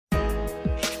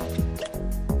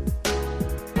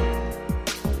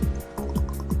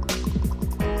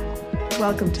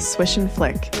Welcome to Swish and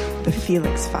Flick, the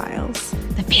Felix Files.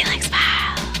 The Felix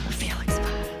Files. The Felix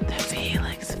Files. The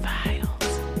Felix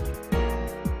Files.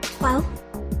 Well,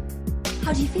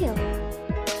 how do you feel?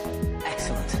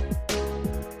 Excellent.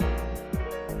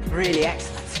 Really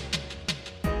excellent.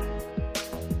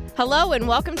 Hello and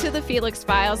welcome to the Felix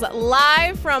Files,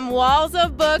 live from Walls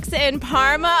of Books in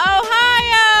Parma, Ohio.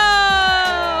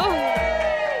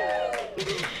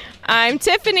 I'm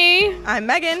Tiffany. I'm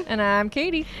Megan. And I'm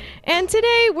Katie. And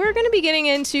today we're going to be getting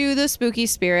into the spooky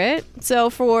spirit. So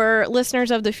for listeners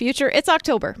of the future, it's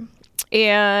October.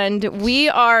 And we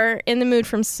are in the mood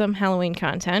for some Halloween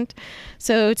content.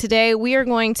 So today we are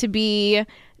going to be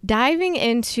diving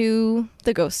into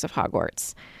the ghosts of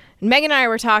Hogwarts. Megan and I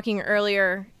were talking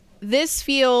earlier. This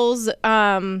feels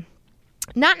not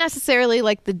necessarily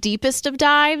like the deepest of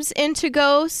dives into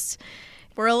ghosts.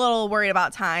 We're a little worried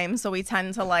about time, so we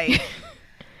tend to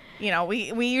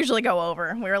we usually go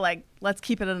over. We're like, let's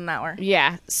keep it at an hour.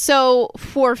 Yeah. So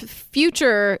for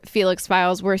future Felix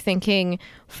Files, we're thinking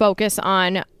focus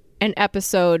on an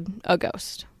episode, a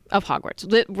ghost of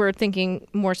Hogwarts. We're thinking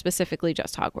more specifically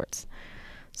just Hogwarts.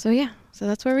 So yeah, so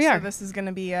that's where we are. So this is going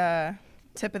to be a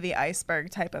tip of the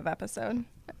iceberg type of episode.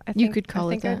 I You could call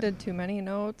it I think I that. did too many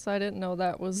notes. I didn't know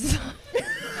that was...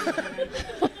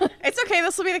 It's okay.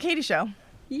 This will be the Katie show.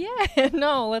 Yeah,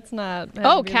 no, let's not.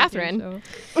 Oh, Catherine.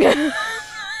 Okay,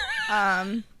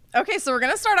 so we're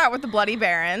going to start out with the Bloody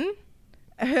Baron,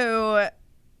 who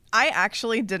I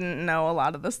actually didn't know a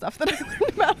lot of the stuff that I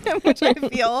learned about him, which I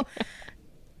feel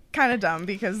kind of dumb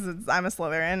because I'm a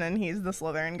Slytherin and he's the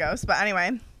Slytherin ghost. But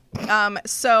anyway,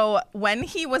 so when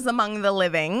he was among the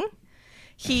living,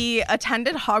 he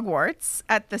attended Hogwarts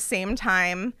at the same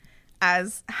time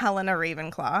as Helena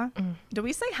Ravenclaw. Do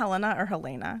we say Helena or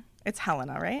Helena? It's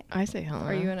Helena, right? I say Helena.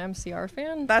 Are you an MCR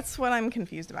fan? That's what I'm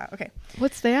confused about. Okay.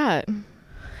 What's that?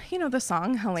 You know the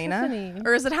song, Helena? Tiffany.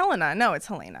 Or is it Helena? No, it's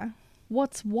Helena.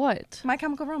 What's what? My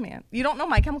Chemical Romance. You don't know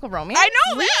My Chemical Romance? I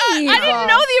know that. I didn't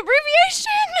know the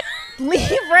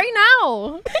abbreviation. Leave right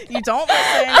now. You don't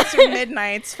listen to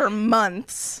Midnights for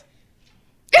months.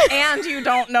 And you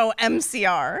don't know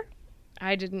MCR.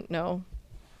 I didn't know.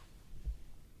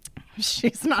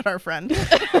 She's not our friend.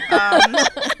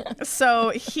 So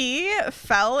he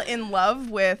fell in love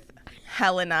with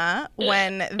Helena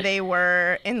when they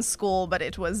were in school, but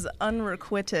it was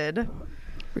unrequited.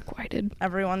 Requited.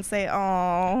 Everyone say,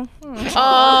 "Oh,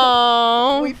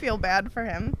 Oh. we feel bad for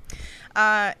him."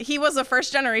 He was a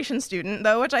first-generation student,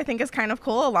 though, which I think is kind of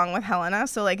cool, along with Helena.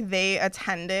 So, they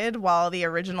attended while the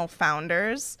original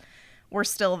founders were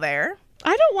still there.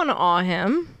 I don't want to awe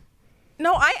him.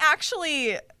 No, I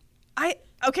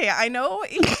know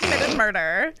he committed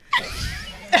murder,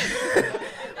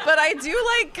 but I do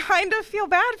kind of feel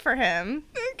bad for him.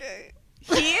 Okay.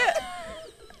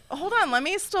 Hold on,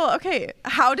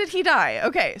 how did he die?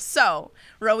 Okay, so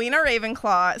Rowena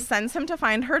Ravenclaw sends him to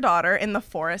find her daughter in the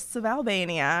forests of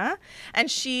Albania,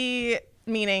 and she,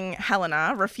 meaning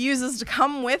Helena, refuses to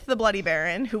come with the Bloody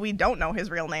Baron, who we don't know his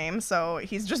real name, so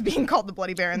he's just being called the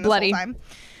Bloody Baron this whole time.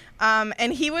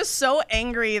 And he was so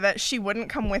angry that she wouldn't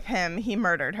come with him, he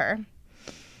murdered her.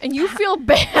 And you feel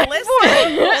bad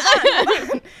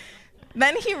Hold on.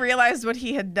 Then he realized what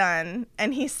he had done,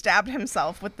 and he stabbed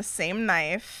himself with the same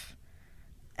knife,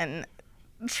 and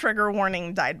trigger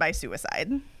warning, died by suicide.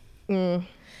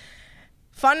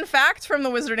 Fun fact from the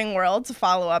wizarding world to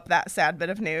follow up that sad bit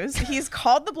of news. He's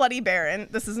called the Bloody Baron.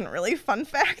 This isn't really fun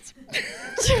fact.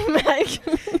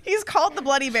 He's called the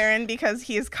Bloody Baron because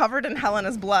he is covered in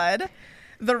Helena's blood.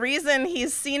 The reason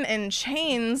he's seen in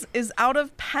chains is out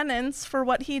of penance for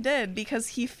what he did, because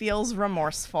he feels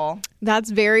remorseful. That's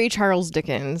very Charles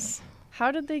Dickens. How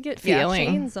did they get Feeling.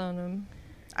 chains on him?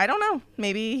 I don't know.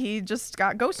 Maybe he just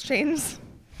got ghost chains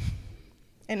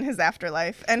in his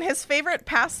afterlife. And his favorite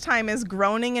pastime is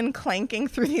groaning and clanking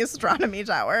through the astronomy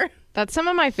tower. That's some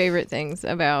of my favorite things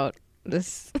about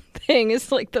this thing is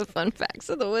the fun facts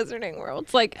of the wizarding world.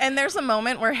 It's And there's a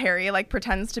moment where Harry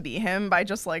pretends to be him by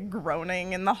just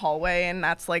groaning in the hallway, and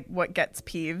that's what gets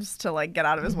Peeves to get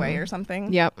out of his way or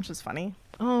something. Yep. Which is funny.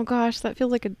 oh gosh, that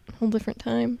feels like a whole different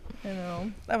time. I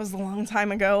know. That was a long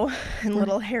time ago in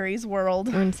little Harry's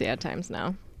world. We're in sad times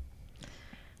now.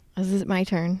 Is it my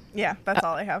turn? Yeah, that's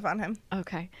all I have on him.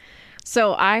 Okay.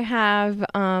 So I have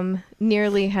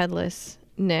nearly headless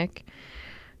Nick,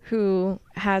 who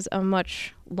has a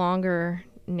much longer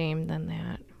name than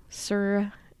that.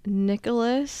 Sir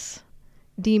Nicholas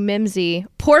de Mimsy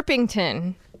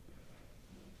Porpington.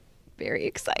 Very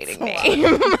exciting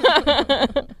name.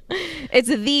 It's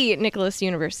the Nicholas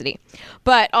University.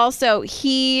 But also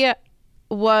he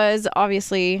was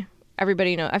obviously,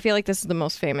 everybody knows, I feel like this is the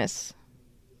most famous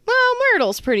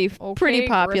Myrtle's pretty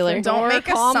popular. Gryffindor, Don't make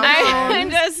calm assumptions. down. I'm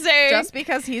just saying. Just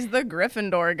because he's the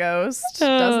Gryffindor ghost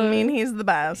doesn't mean he's the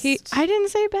best. I didn't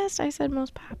say best. I said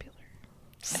most popular.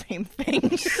 Same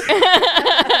thing.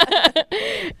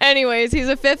 Anyways, he's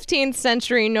a 15th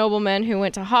century nobleman who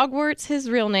went to Hogwarts. His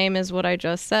real name is what I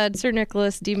just said, Sir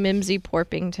Nicholas de Mimsy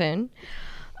Porpington.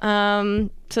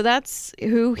 So that's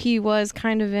who he was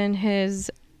kind of in his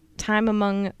time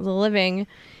among the living.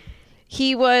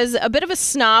 He was a bit of a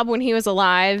snob when he was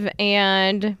alive,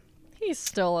 and He's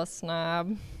still a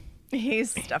snob.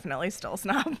 He's definitely still a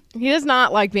snob, he does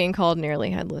not like being called Nearly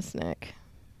Headless Nick.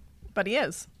 but he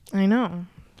is. I know.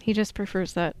 He just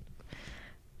prefers that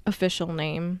official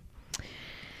name.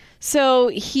 So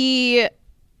he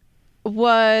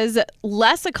was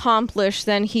less accomplished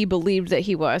than he believed that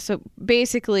he was. So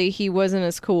basically, he wasn't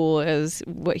as cool as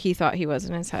what he thought he was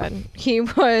in his head. He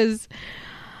was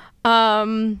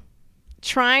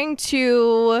trying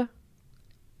to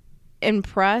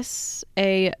impress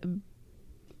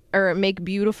or make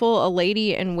beautiful a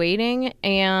lady in waiting,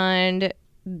 and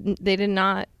they did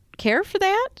not care for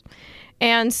that.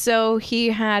 And so he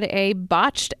had a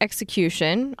botched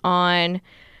execution on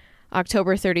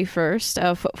October 31st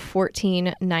of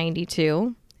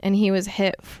 1492, and he was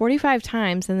hit 45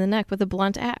 times in the neck with a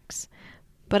blunt axe.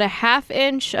 But a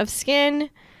half-inch of skin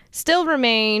still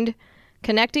remained,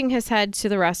 connecting his head to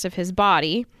the rest of his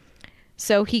body.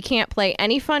 So he can't play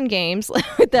any fun games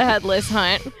with the headless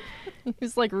hunt.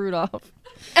 He's like Rudolph.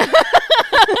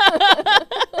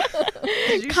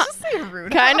 Did you just say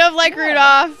Rudolph? Kind of like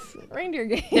Rudolph. Reindeer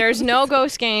game. There's no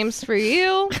ghost games for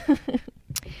you.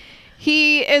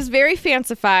 He is very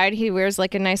fancified. He wears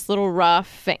like a nice little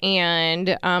ruff,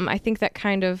 and I think that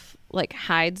kind of like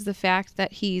hides the fact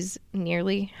that he's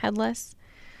nearly headless,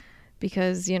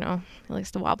 because, you know, he likes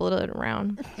to wobble it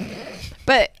around.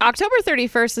 But October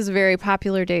 31st is a very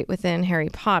popular date within Harry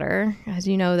Potter. As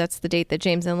you know, that's the date that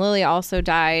James and Lily also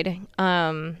died.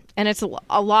 And it's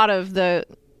a lot of the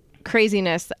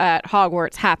craziness at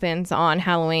Hogwarts happens on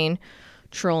Halloween.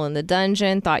 Troll in the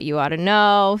Dungeon, Thought You Ought to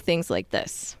Know, things like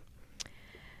this.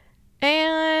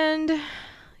 And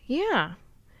yeah.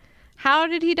 How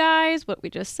did he die is what we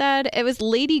just said. It was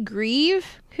Lady Grieve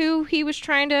who he was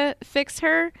trying to fix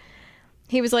her.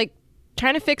 He was like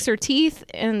trying to fix her teeth,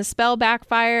 and the spell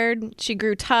backfired. She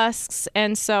grew tusks,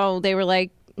 and so they were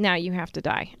like, now you have to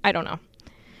die. I don't know.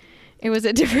 It was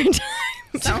a different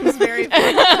time. Sounds very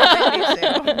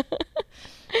fun.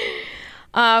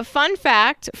 Fun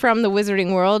fact from the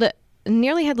Wizarding World,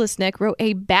 Nearly Headless Nick wrote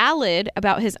a ballad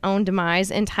about his own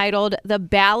demise entitled The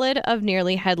Ballad of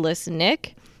Nearly Headless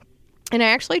Nick. And I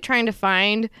actually trying to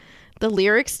find the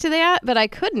lyrics to that, but I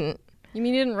couldn't. You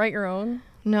mean you didn't write your own?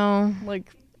 No,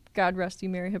 Like, God rest you,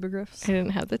 Merry Hippogriffs? I didn't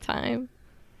have the time.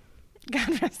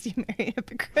 God rest you, Mary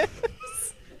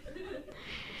Hippogriffs.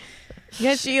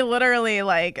 Yes. She literally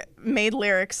like made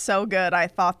lyrics so good I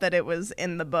thought that it was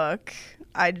in the book.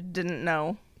 I didn't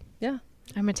know. Yeah.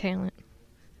 I'm a talent.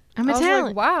 I was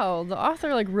like, wow, the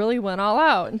author like really went all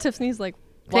out. And Tiffany's like,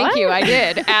 what? Thank you, I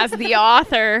did, as the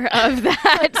author of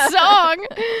that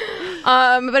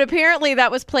song. But apparently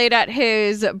that was played at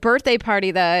his birthday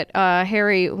party that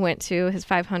Harry went to, his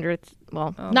 500th,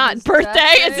 well, not his birthday,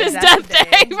 death it's day. his Death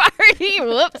death day party.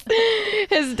 Whoops.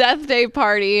 His death day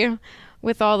party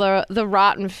with all the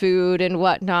rotten food and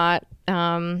whatnot.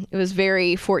 It was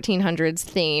very 1400s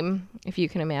theme, if you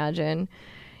can imagine.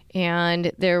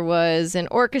 And there was an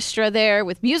orchestra there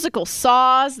with musical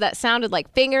saws that sounded like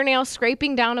fingernails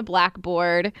scraping down a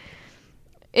blackboard.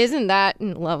 Isn't that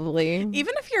lovely?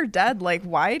 Even if you're dead, like,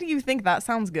 why do you think that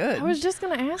sounds good? I was just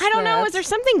going to ask I don't know. that. Is there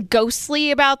something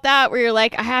ghostly about that where you're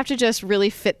like, I have to just really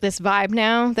fit this vibe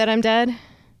now that I'm dead?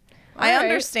 I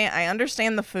Alright.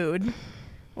 understand the food.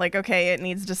 Like, okay, it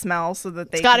needs to smell so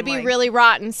that they It's got to can, be like- really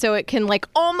rotten so it can like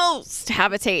almost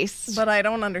have a taste. But I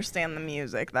don't understand the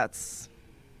music. That's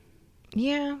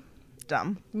Yeah.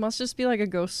 dumb. It must just be like a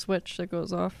ghost switch that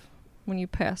goes off when you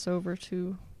pass over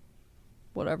to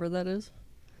whatever that is.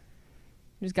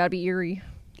 It's got to be eerie.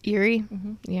 Eerie.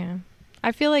 Yeah.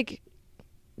 I feel like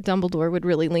Dumbledore would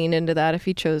really lean into that if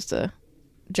he chose to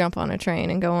jump on a train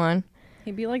and go on.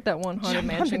 He'd be like that one Haunted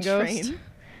Jump on Mansion a ghost. train.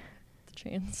 The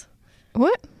chains.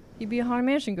 What? He'd be a Haunted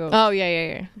Mansion ghost. Oh,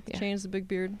 yeah. The chains, the big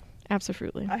beard.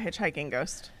 Absolutely. A hitchhiking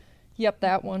ghost. Yep,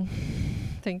 that one.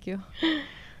 Thank you.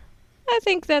 I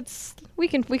think that's we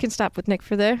can stop with Nick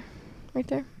for there. Right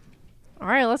there. All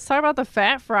right, let's talk about the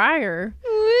Fat Friar.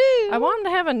 I want him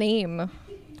to have a name.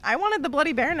 I wanted the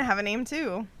Bloody Baron to have a name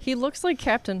too. He looks like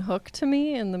Captain Hook to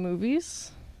me in the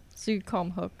movies. So you could call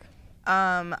him Hook.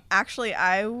 Actually,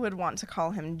 I would want to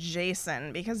call him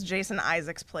Jason because Jason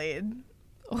Isaacs played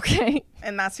Okay.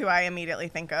 And that's who I immediately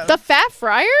think of. The Fat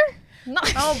Friar?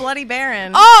 Oh, Bloody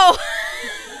Baron. Oh!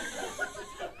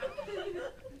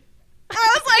 I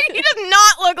was like, he does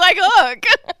not look like Hook.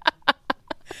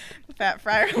 Fat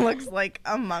Friar looks like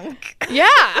a monk. Yeah.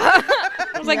 I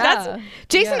was like, that's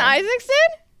Jason Isaacs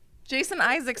did? Jason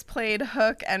Isaacs played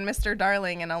Hook and Mr.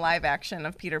 Darling in a live action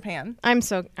of Peter Pan. I'm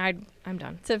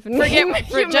done. Tiffany, Forget me.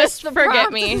 Just forget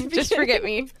prompt me. at the Just forget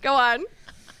me. Go on.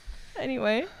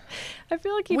 Anyway, I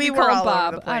feel like he'd We be were called all Bob.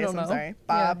 over the place. I don't know. I'm sorry.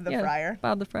 Bob the Friar.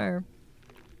 Bob the Friar.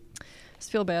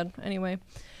 Just feel bad. Anyway,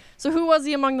 so who was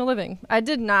he among the living? I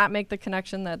did not make the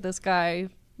connection that this guy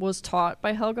was taught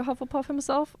by Helga Hufflepuff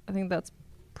himself. I think that's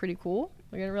pretty cool.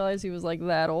 I didn't realize he was like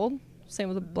that old. Same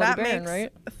with the Bloody Baron,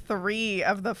 right? 3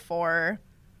 of the 4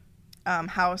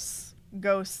 house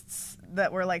ghosts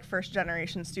that were like first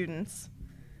generation students.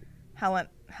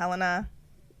 Helena,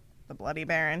 the Bloody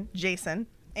Baron, Jason,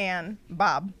 and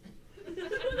Bob.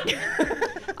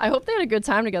 I hope they had a good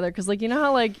time together because, like, you know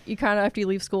how, like, you kind of, after you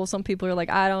leave school, some people are like,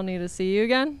 I don't need to see you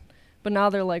again. But now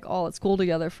they're, like, all at school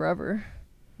together forever,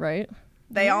 right?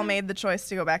 They all made the choice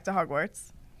to go back to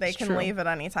Hogwarts. They It's can true. leave at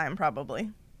any time,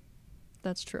 probably.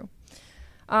 That's true.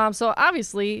 So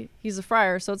obviously he's a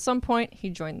friar. So at some point he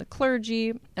joined the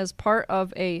clergy as part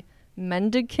of a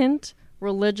mendicant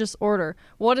religious order.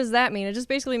 What does that mean? It just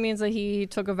basically means that he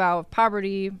took a vow of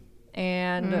poverty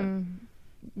and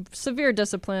severe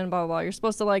discipline, blah, blah, blah. You're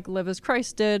supposed to like live as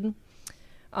Christ did. He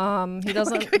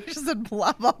doesn't. Like you just said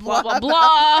blah, blah, blah. Blah, blah,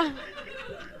 blah.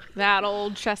 That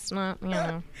old chestnut, you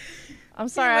know. I'm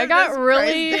sorry, I got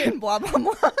really blah, blah,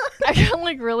 blah. I got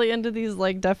like really into these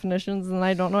like definitions and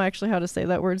I don't know actually how to say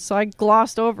that word, so I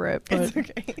glossed over it, but It's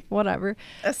okay. whatever.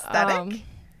 Aesthetic?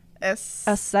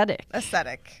 Ascetic,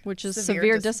 Aesthetic. which is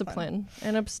severe discipline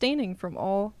and abstaining from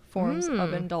all forms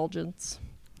of indulgence.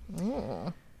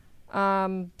 So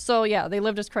yeah, they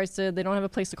lived as Christ did. They don't have a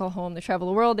place to call home. They travel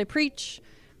the world. They preach,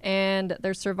 and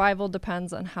their survival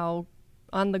depends on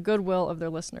the goodwill of their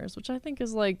listeners, which I think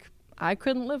is like, I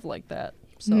couldn't live like that.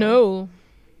 So No.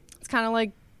 it's kind of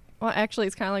like, well, actually,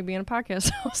 it's kind of like being a podcast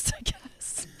host, I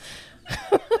guess.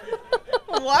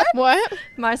 What? What?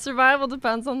 My survival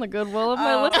depends on the goodwill of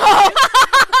my listeners.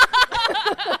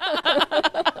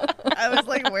 I was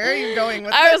like, where are you going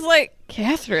with I this? was like,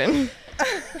 Catherine.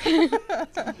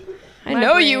 I My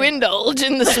know you brain- indulge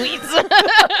in the sweets.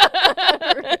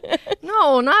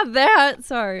 No, not that.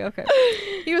 Sorry. Okay.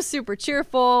 He was super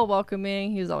cheerful,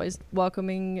 welcoming. He was always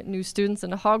welcoming new students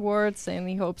into Hogwarts, saying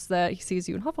he hopes that he sees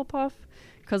you in Hufflepuff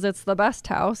because it's the best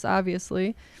house,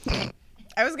 obviously.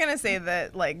 I was going to say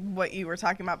that, like, what you were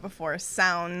talking about before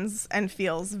sounds and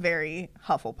feels very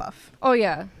Hufflepuff. Oh,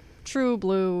 yeah. True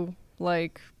blue,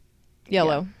 like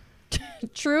Yellow.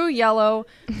 true yellow,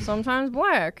 sometimes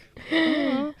black.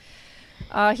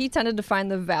 He tended to find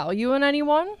the value in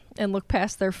anyone and look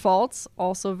past their faults,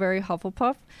 also very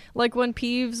Hufflepuff. Like when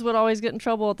Peeves would always get in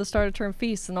trouble at the start of term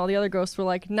feast and all the other ghosts were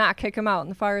like, nah, kick him out.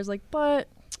 And the Fire's like, but,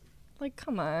 like,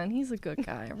 come on, he's a good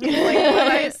guy. Like, but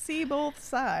I see both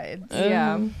sides.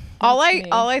 Yeah. All That's me.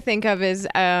 I think of is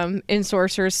in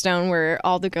Sorcerer's Stone where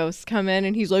all the ghosts come in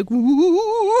and he's like,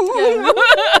 woo.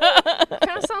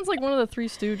 Kind of sounds like one of the Three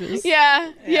Stooges.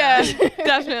 Yeah,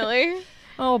 definitely.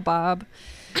 Oh, Bob.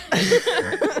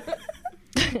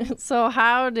 So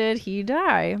how did he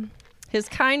die? His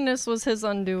kindness was his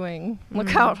undoing.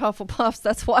 Look out, Hufflepuffs.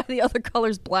 That's why the other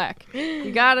color's black.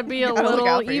 You gotta be a Gotta look little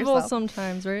out for evil yourself.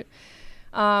 sometimes, right?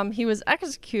 He was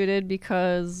executed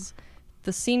because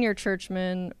the senior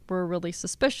churchmen were really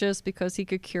suspicious because he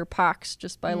could cure pox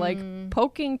just by like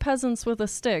poking peasants with a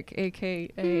stick, aka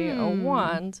a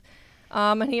wand.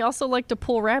 And he also liked to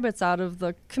pull rabbits out of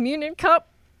the communion cup.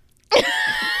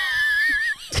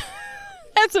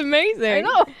 That's amazing. I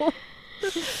know.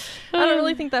 I don't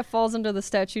really think that falls under the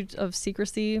statute of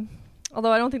secrecy,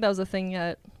 although I don't think that was a thing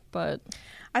yet. But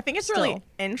I think it's Still. really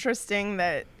interesting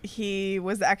that he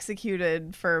was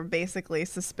executed for basically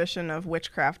suspicion of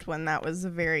witchcraft when that was a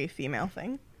very female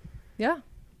thing. yeah,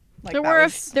 Like There that were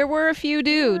was- there were a few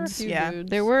dudes. Yeah.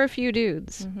 There were a few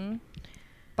dudes.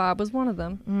 Bob was one of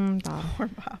them. Poor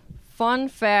Bob. Fun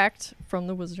fact from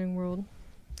the Wizarding World.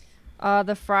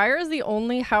 The Friar is the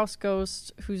only house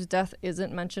ghost whose death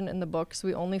isn't mentioned in the books.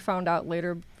 We only found out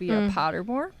later via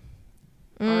Pottermore.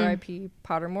 R.I.P.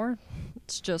 Pottermore.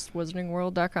 It's just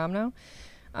wizardingworld.com now.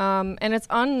 And it's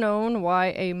unknown why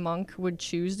a monk would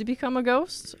choose to become a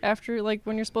ghost after, like,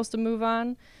 when you're supposed to move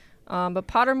on. But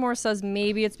Pottermore says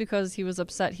maybe it's because he was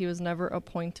upset he was never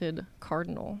appointed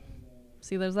cardinal.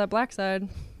 See, there's that black side.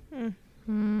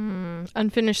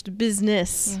 Unfinished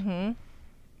business.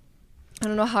 I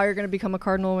don't know how you're going to become a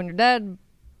cardinal when you're dead,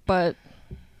 but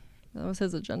That was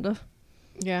his agenda.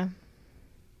 Yeah.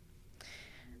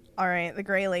 All right, the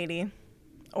Gray Lady,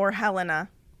 or Helena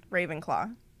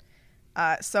Ravenclaw.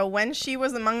 So when she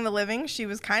was among the living, she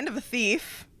was kind of a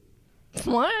thief.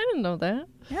 What? I didn't know that.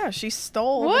 Yeah, she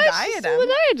stole What? the She diadem. stole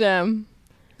the diadem.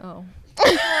 Oh.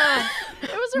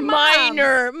 It was her mom.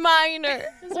 Minor.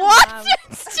 It's her What? mom.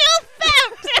 Still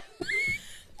theft.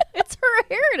 It's her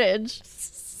heritage.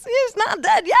 She's not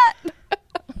dead yet.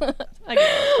 I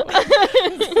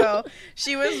get it. So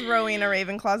she was Rowena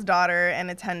Ravenclaw's daughter and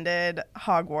attended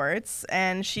Hogwarts,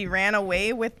 and she ran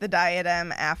away with the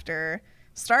diadem after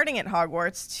starting at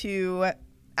Hogwarts to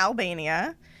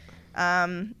Albania.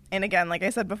 And again, like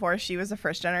I said before, she was a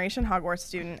first-generation Hogwarts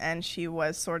student, and she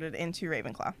was sorted into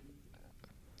Ravenclaw.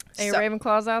 Any So-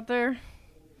 Ravenclaws out there?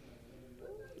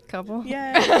 Couple.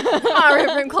 Yeah. Come on,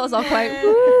 Ravenclaws, all quiet.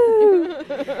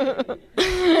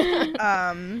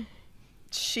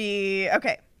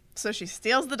 So she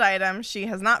steals the diadem. She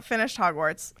has not finished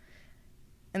Hogwarts,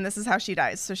 and this is how she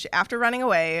dies. So after running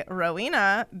away,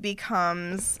 Rowena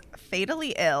becomes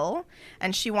fatally ill,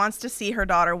 and she wants to see her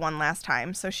daughter one last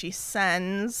time. So she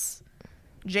sends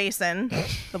Jason,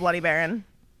 the Bloody Baron,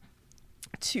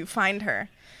 to find her.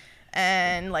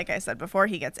 And like I said before,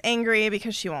 he gets angry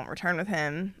because she won't return with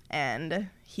him, and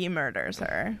he murders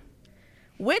her.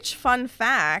 Which, fun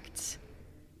fact,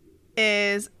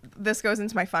 is this goes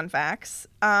into my fun facts.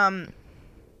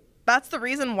 That's the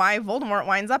reason why Voldemort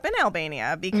winds up in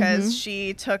Albania, because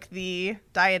she took the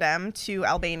diadem to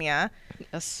Albania,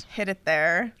 Yes. hid it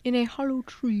there, In a hollow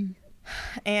tree.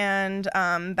 and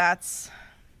that's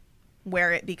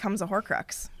where it becomes a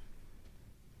Horcrux.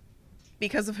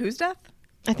 Because of whose death?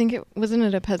 I think wasn't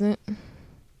it a peasant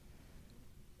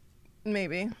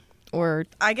Maybe. or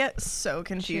I get so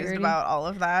confused Charity. about all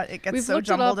of that. It gets We've so looked it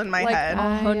jumbled up, in my like, head.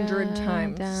 100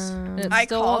 times. And it I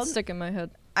still won't called- stick in my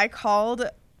head. I called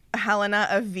Helena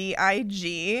a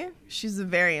VIG. She's a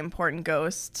very important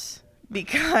ghost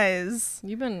because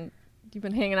You've been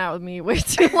hanging out with me way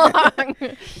too long.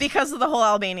 because of the whole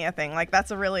Albania thing. Like that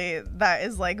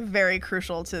is like very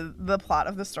crucial to the plot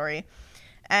of the story.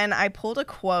 And I pulled a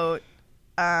quote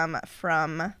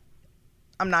from,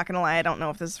 I'm not going to lie, I don't know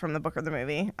if this is from the book or the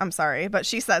movie. I'm sorry, but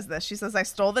she says this. She says, "I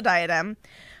stole the diadem.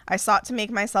 I sought to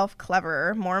make myself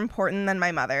cleverer, more important than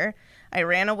my mother. I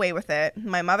ran away with it.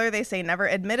 My mother, they say, never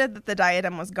admitted that the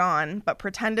diadem was gone, but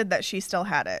pretended that she still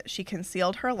had it. She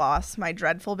concealed her loss, my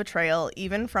dreadful betrayal,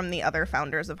 even from the other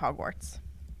founders of Hogwarts."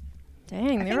 Dang,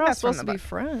 I they think were all that's from supposed to the be book.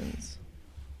 friends.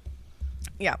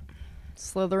 Yeah.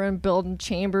 Slytherin building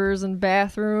chambers and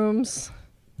bathrooms.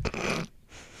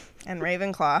 And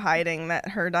Ravenclaw hiding that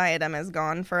her diadem is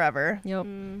gone forever Yep.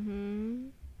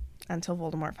 until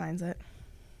Voldemort finds it.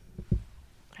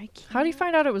 How do you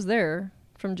find out it was there?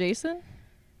 From Jason?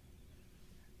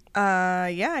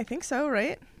 Yeah, I think so,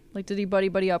 right? Like, did he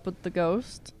buddy up with the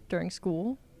ghost during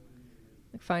school?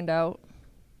 Like, find out?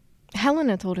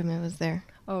 Helena told him it was there.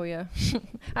 Oh, yeah.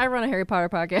 I run a Harry Potter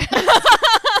podcast.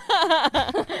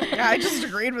 Yeah, I just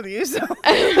agreed with you, so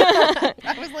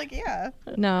I was like, yeah.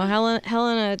 No,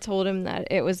 Helena told him that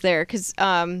it was there because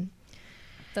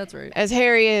That's right. as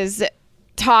Harry is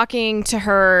talking to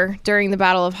her during the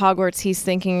Battle of Hogwarts, he's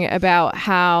thinking about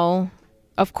how,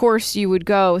 of course, you would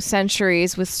go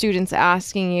centuries with students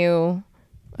asking you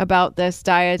about this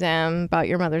diadem, about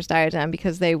your mother's diadem,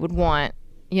 because they would want,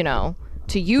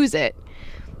 to use it.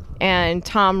 And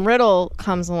Tom Riddle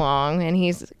comes along, and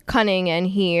he's cunning, and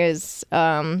he is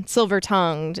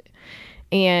silver-tongued,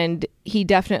 and he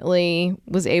definitely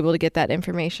was able to get that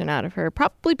information out of her,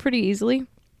 probably pretty easily,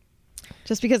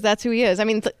 just because that's who he is. I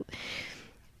mean,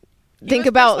 think was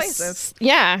about, persuasive.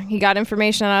 he got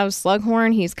information out of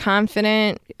Slughorn. He's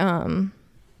confident.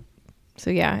 So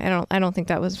yeah, I don't think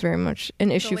that was very much an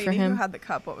The issue lady for him. who had the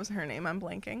cup, what was her name? I'm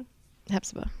blanking.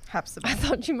 Hepzibah. I Hepzibah.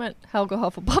 thought you meant Helga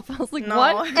Hufflepuff. I was like, No.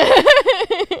 what?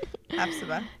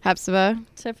 Hepzibah. Hepzibah.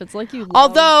 Tiff, it's like you love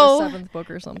Although- the 7th book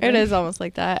or something. It is almost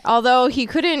like that. Although he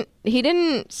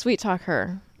didn't sweet talk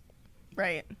her.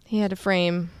 Right. He had to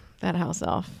frame that house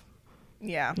off.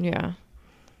 Yeah. Yeah.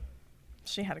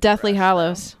 She had a Deathly crush,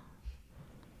 Hallows.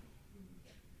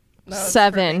 though. No, it's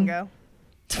 7. Bingo.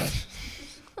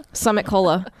 Summit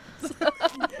Cola.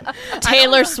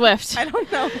 Taylor Swift. I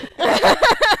don't know.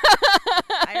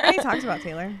 I already talked about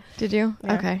Taylor. Did you?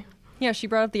 Yeah. Okay. Yeah, she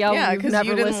brought up the album Yeah, you've because never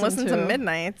you didn't listened listen to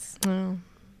Midnights. Oh.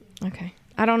 Okay.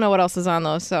 I don't know what else is on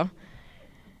those, so.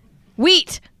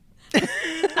 Wheat.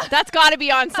 That's got to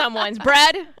be on someone's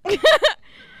bread.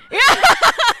 Yeah.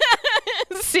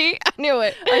 See, I knew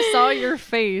it. I saw your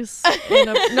face.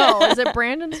 No, is it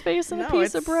Brandon's face in a No,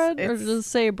 piece of it's- bread? Or it's- does it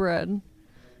say bread?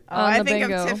 on I the think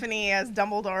bingo. of Tiffany as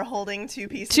Dumbledore holding two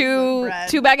pieces of Two bread.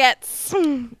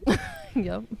 baguettes.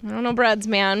 Yep. I don't know breads,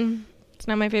 man. It's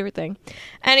not my favorite thing.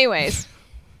 Anyways,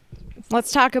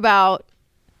 let's talk about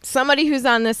somebody who's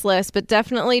on this list, but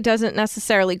definitely doesn't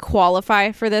necessarily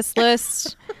qualify for this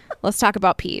list. Let's talk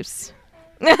about Peeves.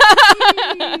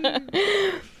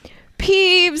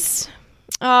 Peeves,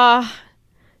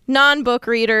 non-book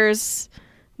readers,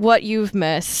 what you've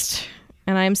missed.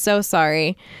 And I'm so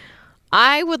sorry.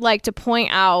 I would like to point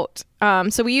out,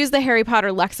 so we use the Harry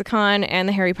Potter lexicon and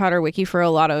the Harry Potter wiki for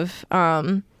a lot of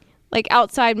like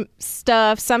outside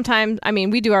stuff. Sometimes, I mean,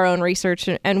 we do our own research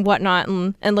and whatnot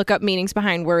and look up meanings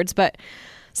behind words, but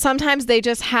sometimes they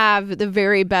just have the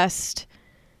very best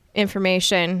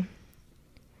information.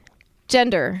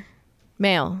 Gender,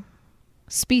 male.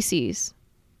 Species,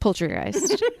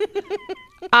 poltergeist.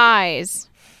 Eyes,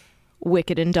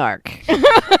 wicked and dark.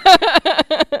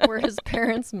 Were his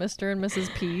parents Mr. and Mrs.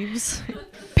 Peeves?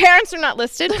 Parents are not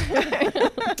listed.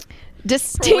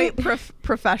 Wait,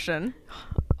 profession.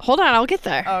 Hold on, I'll get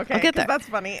there. Okay, I'll get 'cause there. that's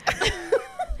funny.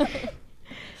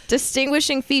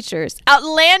 Distinguishing features.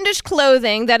 Outlandish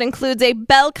clothing that includes a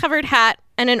bell-covered hat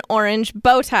and an orange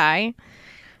bow tie.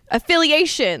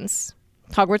 Affiliations.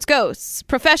 Hogwarts ghosts.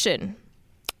 Profession.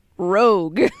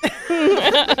 Rogue.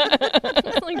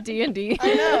 Like D&D.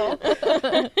 I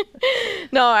know.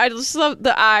 No, I just love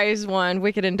the eyes one.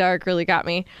 Wicked and dark really got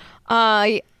me.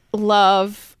 I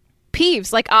love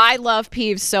Peeves. Like, I love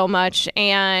Peeves so much.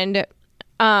 And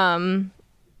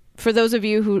for those of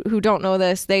you who don't know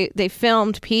this, they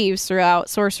filmed Peeves throughout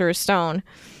Sorcerer's Stone.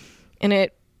 And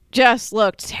it just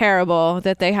looked terrible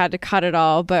that they had to cut it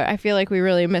all. But I feel like we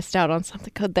really missed out on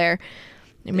something good there.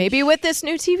 Maybe with this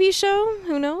new TV show,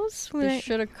 who knows? They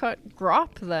should have cut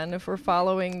Grop then if we're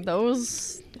following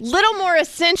those. Little more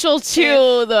essential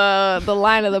to the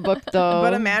line of the book, though.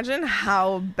 But imagine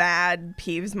how bad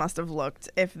Peeves must have looked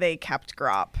if they kept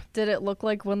Grop. Did it look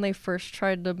like when they first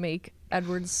tried to make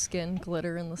Edward's skin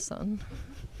glitter in the sun?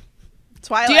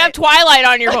 Twilight. Do you have Twilight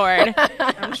on your board?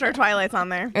 I'm sure Twilight's on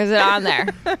there. Is it on there?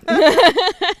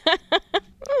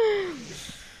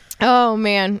 Oh,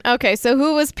 man. Okay, so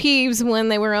who was Peeves when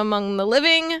they were among the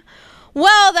living?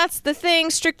 Well, that's the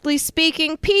thing. Strictly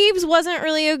speaking, Peeves wasn't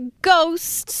really a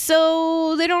ghost,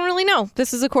 so they don't really know.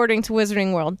 This is according to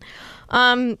Wizarding World.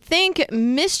 Think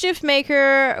mischief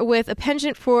maker with a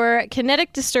penchant for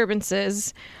kinetic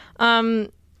disturbances.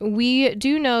 We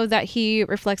do know that he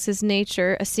reflects his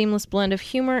nature, a seamless blend of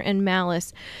humor and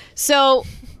malice. So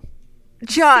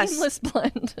just Seamless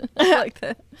blend. I like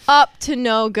that. up to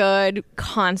no good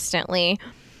constantly.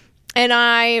 And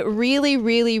I really,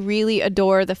 really, really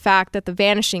adore the fact that the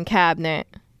vanishing cabinet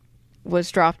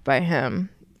was dropped by him,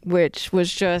 which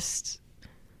was just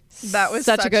That was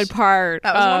such a good part.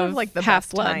 That was one of like the best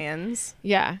Half-Blood. tie-ins.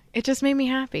 Yeah, it just made me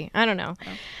happy. I don't know.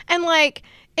 And like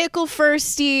ickle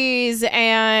firsties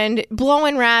and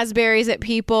blowing raspberries at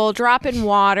people, dropping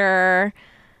water.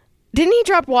 Didn't he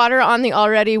drop water on the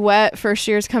already wet first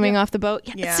years coming off the boat?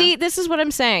 Yeah. See, this is what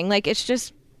I'm saying. Like, it's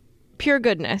just pure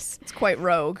goodness. It's quite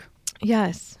rogue.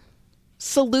 Yes.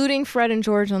 Saluting Fred and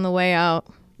George on the way out.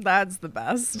 That's the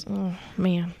best. Oh,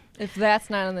 man. If that's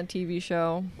not on the TV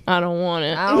show, I don't want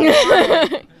it. I don't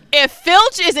want it. If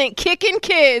Filch isn't kicking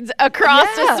kids across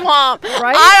Yeah, the swamp,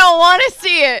 right? I don't want to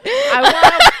see it. I want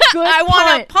a good I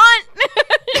want punt.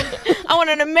 a punt. I want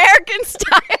an American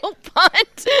style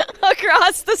punt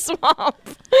across the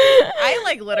swamp. I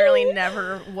like literally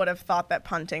never would have thought that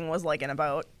punting was like in a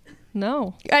boat.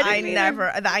 No. I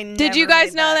never. Did you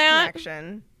guys made know that?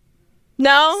 connection?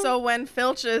 No? So when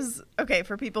Filch is okay,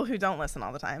 for people who don't listen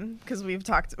all the time, because we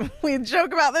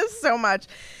joke about this so much.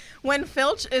 When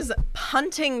Filch is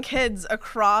punting kids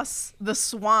across the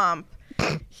swamp,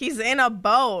 he's in a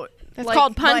boat. That's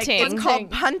called punting. It's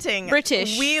called punting.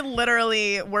 British. We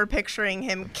literally were picturing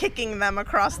him kicking them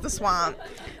across the swamp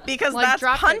because Like that's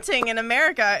drop kick. punting in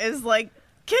America is like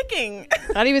kicking.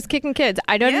 Thought he was kicking kids.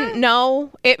 I didn't Yeah.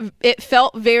 know. It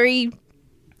felt very...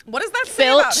 What does that say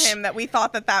about Filch. him that we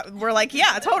thought that we're like,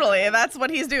 yeah, totally. That's what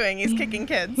he's doing. He's kicking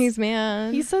kids. He's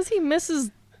mad. He says he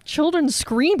misses children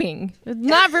screaming. It's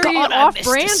not very God, I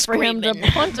off-brand missed for him to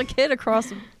screaming. punt a kid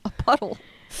across a puddle.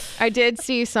 I did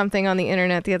see something on the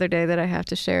internet the other day that I have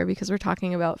to share because we're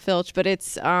talking about Filch, but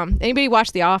it's anybody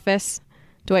watch The Office?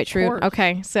 Dwight Schrute. course.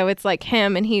 Okay, so it's like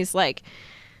him and he's like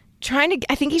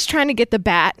I think he's trying to get the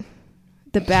bat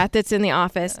that's in the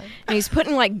office, and he's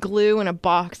putting like glue in a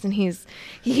box, and he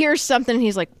hears something and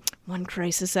he's like, one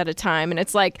crisis at a time, and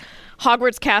it's like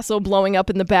Hogwarts Castle blowing up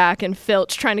in the back and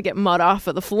Filch trying to get mud off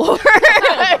of the floor.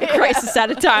 Crisis at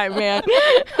a time, man.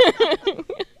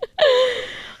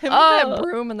 Him that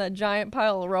broom and that giant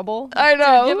pile of rubble. I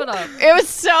know. Dude, give it up. It was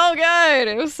so good.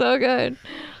 It was so good.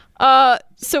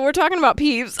 So we're talking about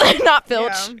Peeves, not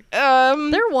Filch. Yeah.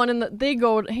 They're one in they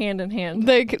go hand in hand.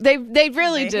 They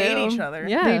really do. They hate each other.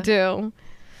 Yeah. They do.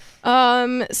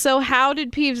 So how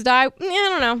did Peeves die? I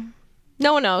don't know.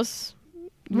 No one knows.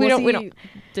 We don't.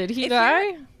 Did he If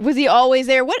die? Was he always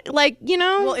there? What, like, you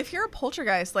know? Well, if you're a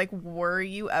poltergeist, like, were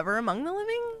you ever among the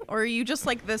living? Or are you just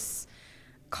like this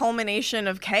culmination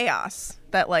of chaos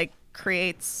that like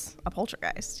creates a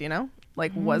poltergeist, you know?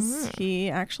 Like, was he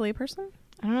actually a person?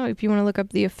 I don't know. If you want to look up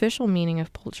the official meaning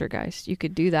of poltergeist, you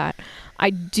could do that. I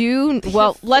do.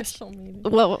 Well,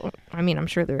 I mean, I'm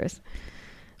sure there is.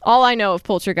 All I know of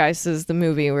Poltergeist is the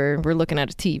movie where we're looking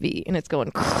at a TV and it's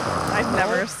going. I've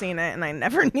never seen it and I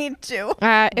never need to.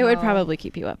 It would probably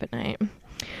keep you up at night.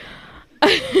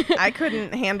 I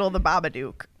couldn't handle the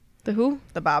Babadook. The who?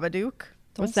 The Babadook.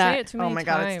 Don't What's say that? it too Oh many my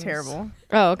god, times. it's terrible.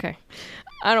 Oh, okay.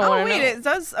 I don't Oh want to wait, know. it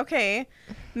does. Okay,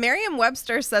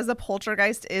 Merriam-Webster says a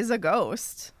poltergeist is a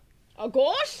ghost. A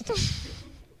ghost?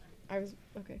 I was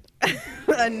okay.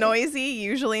 A noisy,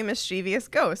 usually mischievous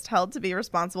ghost held to be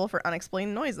responsible for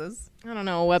unexplained noises. I don't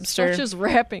know, Webster. Such as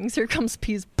wrappings. Here comes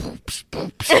Peas.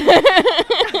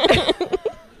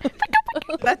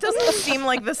 That doesn't seem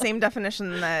like the same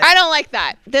definition that I don't like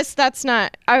that. That's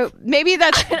not. Maybe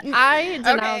that's. I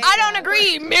denounce I don't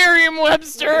agree,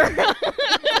 Merriam-Webster.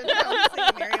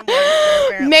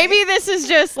 Merriam-Webster, Maybe this is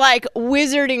just like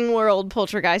Wizarding World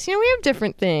poltergeist. You know, we have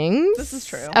different things. This is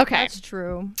true. Okay. That's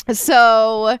true.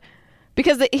 So,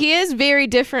 because he is very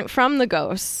different from the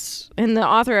ghosts, and the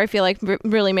author, I feel like,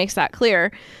 really makes that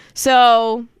clear.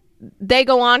 So, they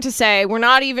go on to say, we're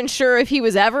not even sure if he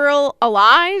was ever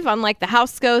alive, unlike the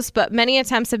house ghost, but many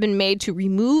attempts have been made to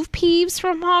remove Peeves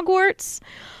from Hogwarts.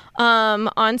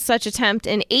 On such attempt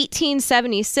in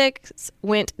 1876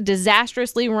 went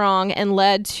disastrously wrong and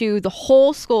led to the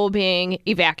whole school being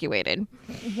evacuated.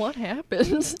 What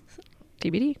happened?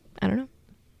 TBD. I don't know.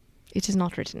 It is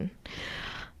not written.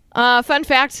 Fun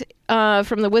fact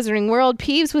from the Wizarding World,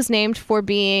 Peeves was named for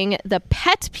being the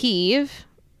pet peeve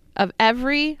of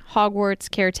every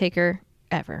Hogwarts caretaker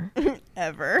ever.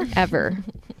 Ever.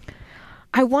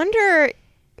 I wonder,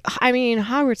 I mean,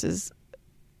 Hogwarts is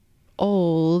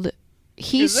old.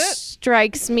 He Is it?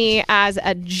 strikes me as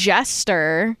a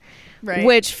jester, Right.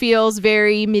 which feels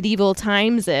very medieval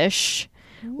times-ish.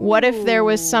 What if there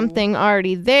was something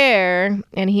already there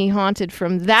and he haunted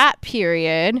from that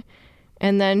period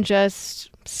and then just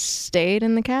stayed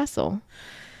in the castle?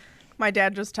 My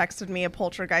dad just texted me a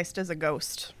poltergeist is a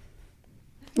ghost.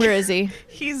 Where is he?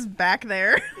 He's back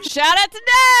there. Shout out to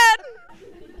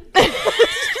Dad!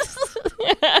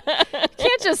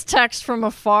 Can't just text from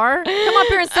afar. Come up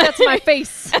here and say that to my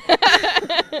face.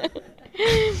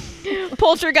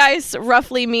 Poltergeist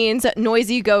roughly means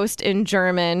noisy ghost in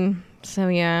German. So,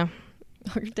 yeah.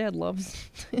 Oh, your dad loves.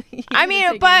 I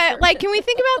mean, but, like, can we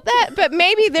think about that? But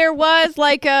maybe there was,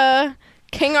 like, a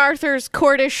King Arthur's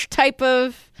courtish type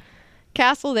of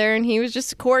castle there, and he was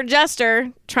just a court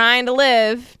jester trying to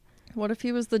live. What if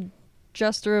he was the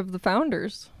jester of the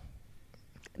founders?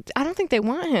 I don't think they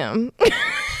want him.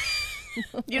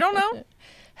 You don't know?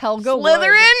 Helga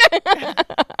Slytherin?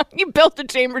 You built the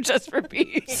chamber just for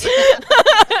peace.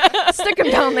 would. Stick him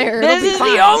down there. This is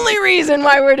the only reason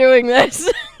why we're doing this.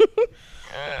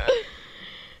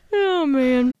 Oh,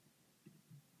 man.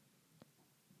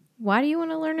 Why do you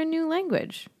want to learn a new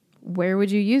language? Where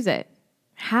would you use it?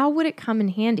 How would it come in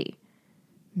handy?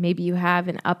 Maybe you have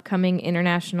an upcoming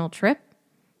international trip.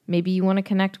 Maybe you want to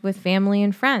connect with family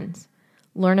and friends.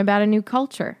 Learn about a new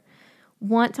culture.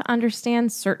 Want to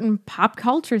understand certain pop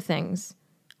culture things.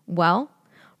 Well,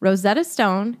 Rosetta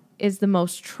Stone is the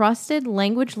most trusted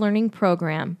language learning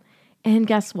program. And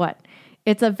guess what?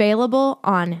 It's available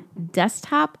on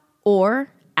desktop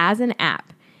or as an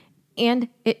app. And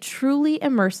it truly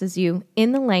immerses you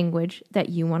in the language that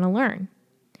you want to learn.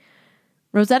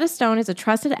 Rosetta Stone is a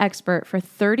trusted expert for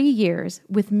 30 years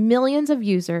with millions of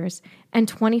users and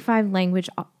 25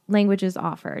 languages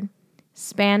offered.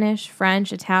 Spanish,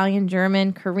 French, Italian,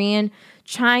 German, Korean,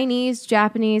 Chinese,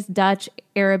 Japanese, Dutch,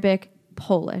 Arabic,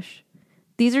 Polish.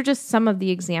 These are just some of the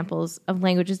examples of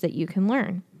languages that you can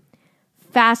learn.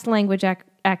 Fast language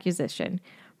acquisition.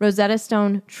 Rosetta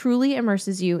Stone truly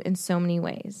immerses you in so many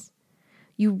ways.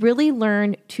 You really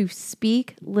learn to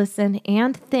speak, listen,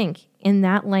 and think in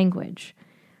that language.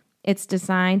 It's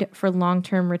designed for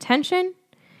long-term retention,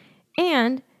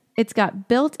 and it's got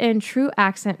built-in true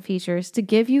accent features to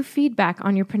give you feedback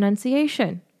on your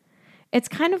pronunciation. It's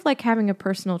kind of like having a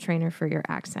personal trainer for your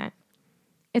accent.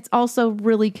 It's also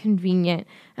really convenient,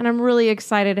 and I'm really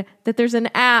excited that there's an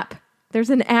app There's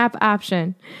an app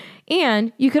option.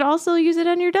 And you could also use it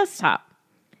on your desktop.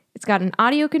 It's got an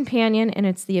audio companion, and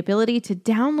it's the ability to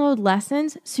download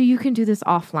lessons so you can do this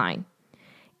offline.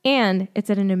 And it's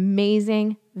at an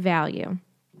amazing value.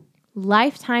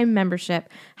 Lifetime membership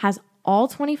has all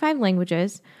 25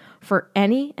 languages for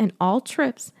any and all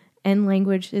trips and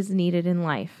languages needed in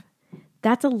life.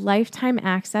 That's a lifetime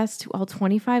access to all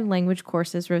 25 language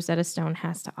courses Rosetta Stone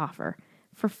has to offer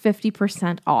for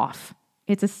 50% off.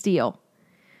 It's a steal.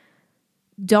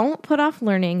 Don't put off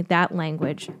learning that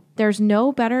language. There's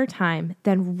no better time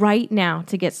than right now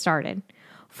to get started.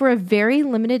 For a very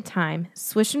limited time,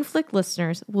 Swish and Flick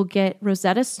listeners will get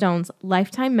Rosetta Stone's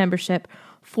lifetime membership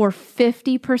for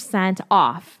 50%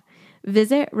 off.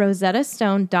 Visit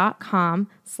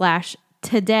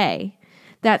rosettastone.com/today.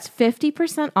 That's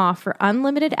 50% off for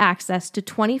unlimited access to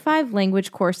 25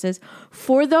 language courses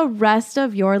for the rest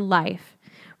of your life.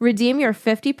 Redeem your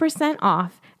 50%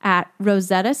 off at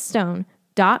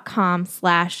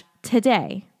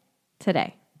rosettastone.com/today.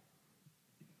 Today.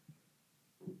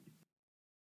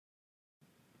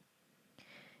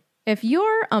 If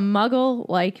you're a muggle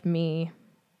like me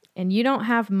and you don't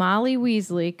have Molly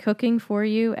Weasley cooking for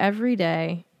you every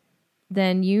day,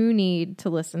 then you need to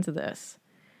listen to this.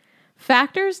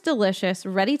 Factor's delicious,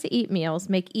 ready-to-eat meals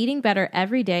make eating better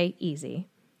every day easy.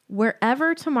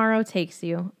 Wherever tomorrow takes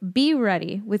you, be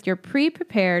ready with your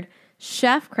pre-prepared,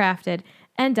 chef-crafted,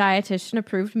 and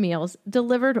dietitian-approved meals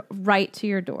delivered right to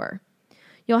your door.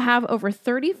 You'll have over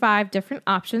 35 different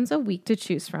options a week to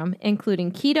choose from,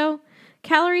 including keto,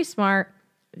 calorie smart,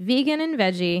 vegan and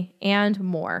veggie, and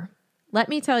more. Let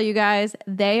me tell you guys,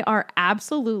 they are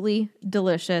absolutely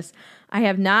delicious. I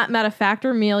have not met a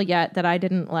Factor meal yet that I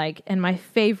didn't like, and my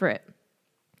favorite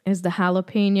is the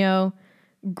jalapeno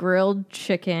grilled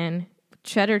chicken,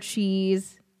 cheddar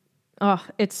cheese. Oh,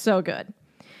 it's so good.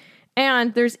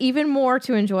 And there's even more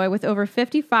to enjoy with over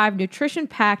 55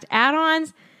 nutrition-packed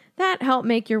add-ons that help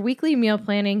make your weekly meal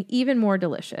planning even more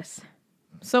delicious.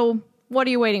 So what are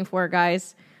you waiting for,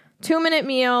 guys? 2-minute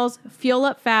meals, fuel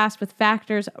up fast with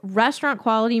Factor's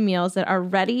restaurant-quality meals that are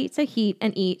ready to heat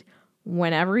and eat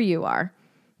whenever you are.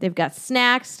 They've got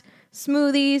snacks,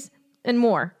 smoothies, and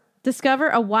more. Discover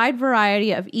a wide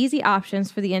variety of easy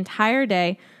options for the entire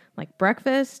day, like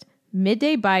breakfast,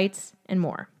 midday bites, and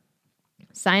more.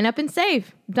 Sign up and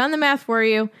save. Done the math for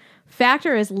you.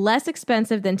 Factor is less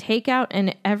expensive than takeout,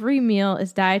 and every meal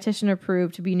is dietitian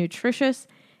approved to be nutritious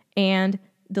and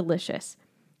delicious.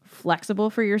 Flexible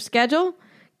for your schedule?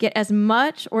 Get as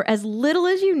much or as little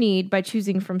as you need by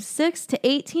choosing from 6 to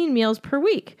 18 meals per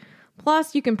week.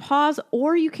 Plus, you can pause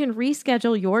or you can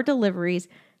reschedule your deliveries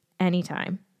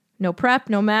anytime. No prep,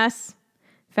 no mess.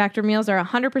 Factor meals are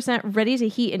 100% ready to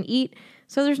heat and eat,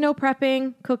 so there's no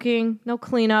prepping, cooking, no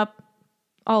cleanup,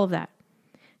 all of that.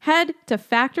 Head to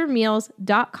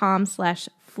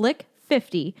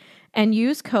factormeals.com/flick50 and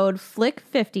use code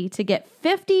FLICK50 to get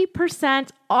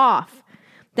 50% off.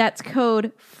 That's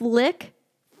code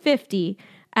FLICK50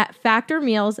 at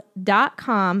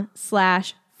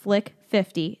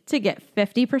factormeals.com/flick50 to get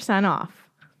 50% off.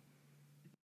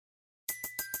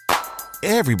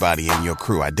 Everybody in your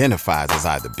crew identifies as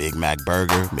either Big Mac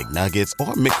Burger, McNuggets,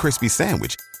 or McCrispy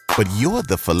Sandwich. But you're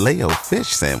the Filet-O-Fish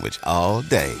Sandwich all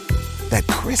day. That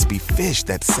crispy fish,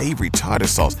 that savory tartar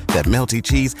sauce, that melty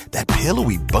cheese, that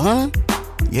pillowy bun.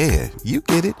 Yeah, you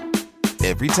get it.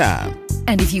 Every time.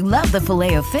 And if you love the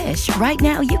Filet-O-Fish, right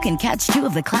now you can catch 2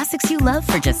 of the classics you love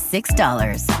for just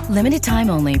 $6. Limited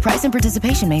time only. Price and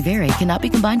participation may vary. Cannot be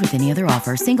combined with any other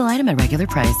offer. Single item at regular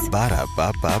price.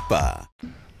 Ba-da-ba-ba-ba.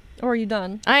 Oh, are you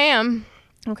done? I am.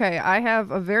 Okay, I have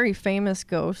a very famous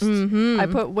ghost. I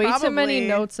put way too many Probably.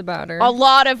 notes about her. A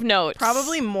lot of notes.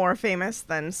 Probably more famous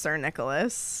than Sir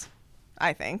Nicholas,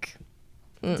 I think.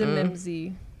 De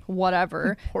Mimsy.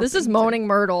 Whatever. Poor This is Mimsy. Moaning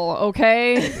Myrtle,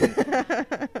 okay?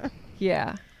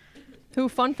 Yeah. Who,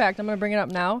 fun fact, I'm going to bring it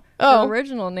up now. Oh. Her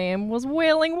original name was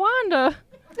Wailing Wanda.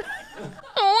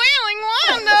 Wailing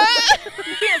Wanda.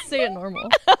 You can't say it normal.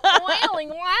 Wailing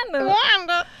Wanda.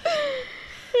 Wanda.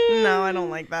 No, I don't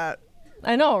like that.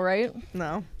 I know, right?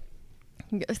 No.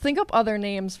 Think up other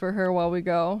names for her while we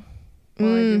go.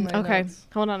 While I do my Okay, notes.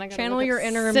 hold on. I gotta Channel look up your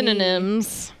inner me.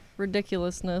 synonyms.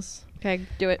 Ridiculousness. Okay,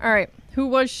 do it. All right. Who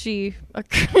was she?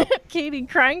 Katie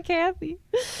crying Kathy.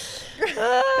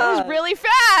 That was really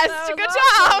fast. Good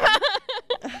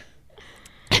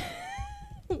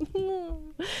job.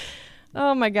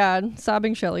 Oh my God.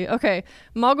 Sobbing Shelley. Okay.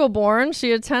 Muggle born.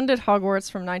 She attended Hogwarts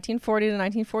from 1940 to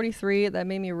 1943. That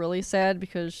made me really sad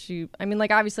because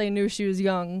obviously I knew she was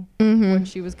young when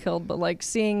she was killed, but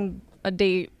seeing a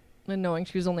date and knowing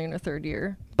she was only in her 3rd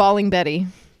year. Bawling Betty.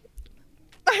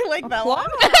 I like that one.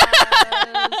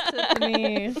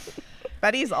 Tiffany.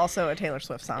 Betty's also a Taylor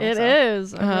Swift song. It so.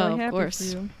 is. I'm really of happy course.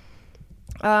 for you.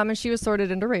 And she was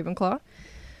sorted into Ravenclaw.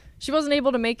 She wasn't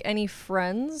able to make any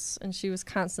friends, and she was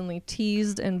constantly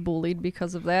teased and bullied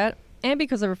because of that, and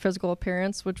because of her physical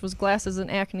appearance, which was glasses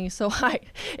and acne. So hi,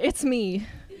 it's me.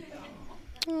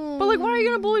 But like, why are you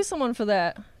gonna bully someone for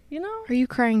that? You know? Are you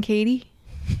crying, Katie?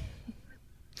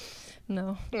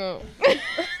 No. Oh.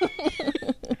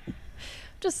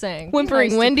 Just saying. Be Whimpering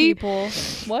nice to Wendy? people.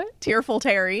 What? Tearful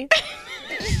Terry.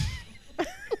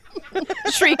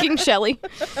 Shrieking Shelly.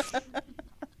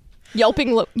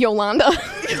 Yelping Yolanda.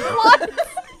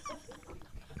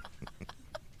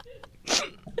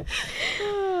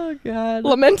 Oh God.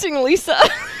 Lamenting Lisa.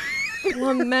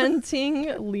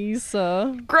 Lamenting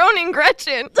Lisa. Groaning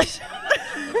Gretchen.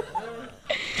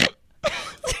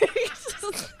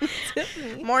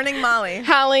 Morning Molly.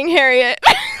 Howling Harriet.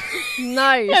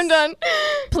 Nice. I'm done.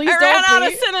 Please I don't ran out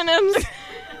of synonyms.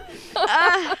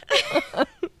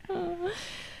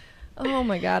 Oh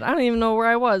my God. I don't even know where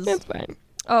I was. It's fine.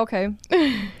 Oh, okay.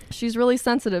 She's really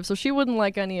sensitive, so she wouldn't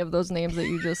like any of those names that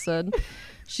you just said.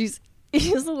 She's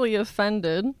easily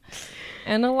offended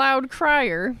and a loud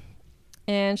crier.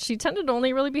 And she tended to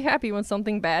only really be happy when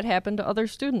something bad happened to other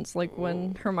students, like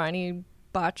when Hermione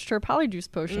botched her polyjuice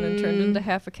potion and turned into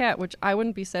half a cat, which I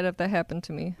wouldn't be sad if that happened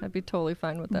to me. I'd be totally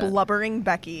fine with that. Blubbering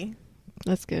Becky.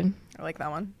 That's good. I like that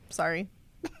one. Sorry.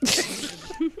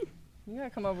 You gotta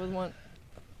come up with one.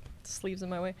 Sleeves in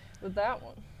my way. With that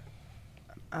one.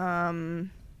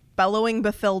 Bellowing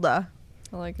Bathilda.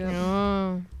 I like it.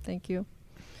 Oh. Thank you.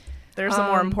 There's a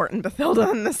more important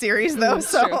Bathilda in the series, though. That's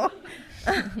So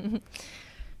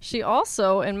She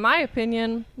also, in my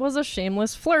opinion, was a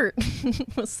shameless flirt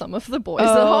with some of the boys at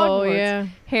Oh, Hogwarts. yeah.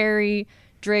 Harry,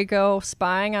 Draco,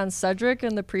 spying on Cedric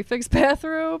in the prefect's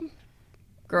bathroom.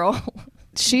 Girl.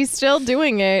 She's still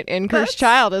doing it in Cursed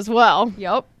Child as well.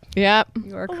 Yep. Yep.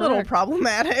 You are a correct. little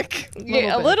problematic.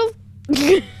 Yeah, a bit. little.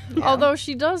 Although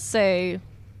she does say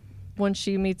when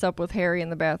she meets up with Harry in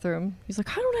the bathroom, he's like,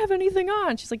 I don't have anything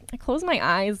on. She's like, I closed my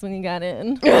eyes when you got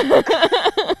in.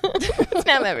 It's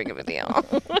not that big of a deal.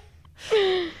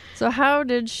 So how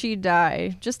did she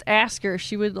die? Just ask her.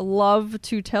 She would love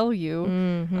to tell you.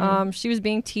 Mm-hmm. She was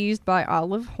being teased by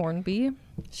Olive Hornby.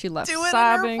 She left Do it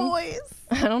sobbing. in her voice.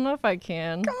 I don't know if I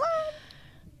can. Come on.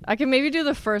 I can maybe do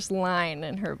the first line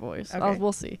in her voice. Okay.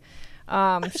 We'll see.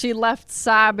 She left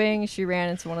sobbing. She ran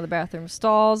into one of the bathroom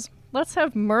stalls. Let's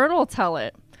have Myrtle tell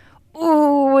it.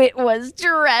 Ooh, it was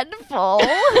dreadful.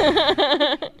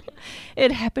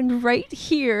 It happened right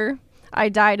here. I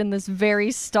died in this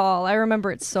very stall. I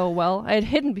remember it so well. I had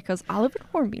hidden because Oliver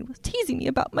Hornby was teasing me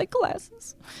about my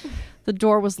glasses. The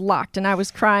door was locked and I was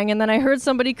crying, and then I heard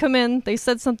somebody come in. They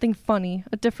said something funny,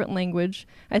 a different language.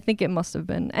 I think it must have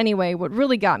been. Anyway, what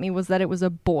really got me was that it was a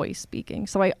boy speaking,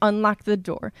 so I unlocked the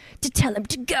door to tell him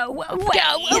to go away.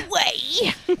 Go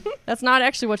away. That's not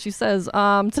actually what she says.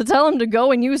 To tell him to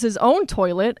go and use his own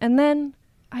toilet, and then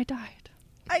I died.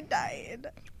 I died.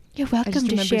 You're I welcome just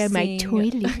to remember share my seeing-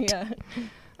 toilet Yeah.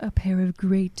 A pair of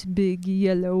great big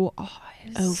yellow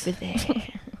eyes. over there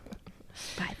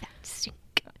by that sink.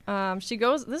 She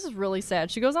goes, this is really sad.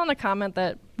 She goes on to comment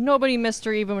that nobody missed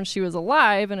her even when she was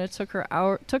alive, and it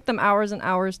took them hours and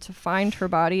hours to find her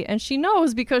body, and she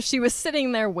knows because she was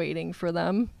sitting there waiting for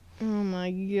them. Oh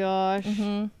my gosh.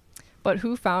 But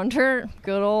who found her?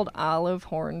 Good old Olive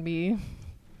Hornby.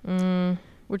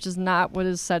 Which is not what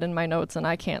is said in my notes, and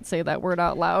I can't say that word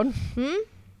out loud.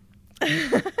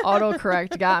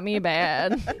 Autocorrect got me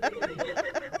bad.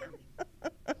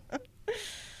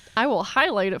 I will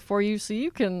highlight it for you so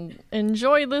you can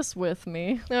enjoy this with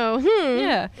me. Oh,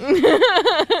 Yeah.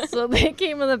 So they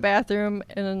came in the bathroom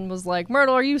and was like,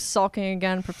 Myrtle, are you sulking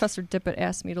again? Professor Dippet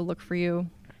asked me to look for you.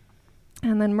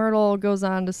 And then Myrtle goes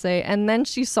on to say, and then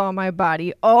she saw my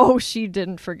body. Oh, she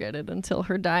didn't forget it until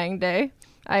her dying day.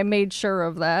 I made sure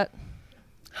of that.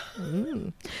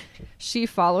 She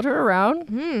followed her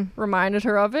around, reminded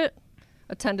her of it,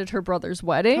 attended her brother's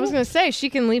wedding. I was going to say, she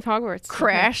can leave Hogwarts.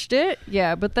 Crashed it.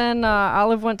 Yeah, but then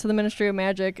Olive went to the Ministry of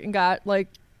Magic and got, like,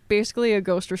 basically a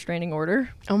ghost restraining order.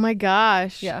 Oh my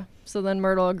gosh. Yeah. So then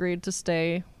Myrtle agreed to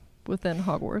stay within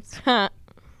Hogwarts. Huh.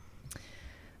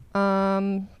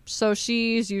 So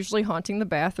she's usually haunting the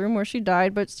bathroom where she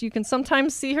died, but you can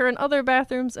sometimes see her in other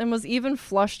bathrooms and was even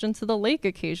flushed into the lake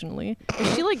occasionally.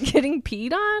 Is she, like, getting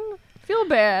peed on? Feel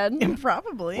bad.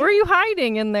 Probably. Where are you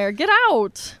hiding in there? Get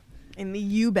out. In the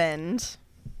U-bend.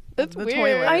 That's the weird.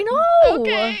 toilet. I know.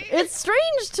 Okay. It's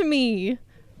strange to me.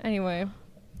 Anyway,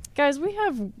 guys, we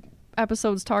have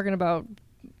episodes talking about...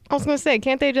 I was going to say,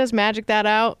 can't they just magic that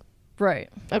out? Right.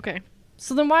 Okay.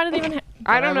 So then why do they even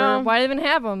I don't know. Why do they even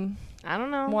have them? I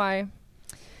don't know. Why?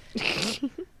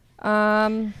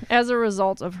 As a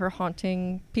result of her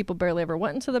haunting, people barely ever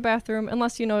went into the bathroom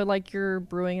unless, like you're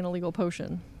brewing an illegal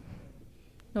potion.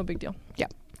 No big deal. Yeah.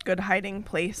 Good hiding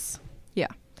place. Yeah.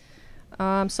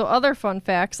 So other fun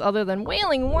facts other than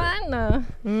Wailing Wanda.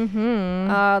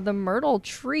 The myrtle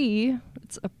tree,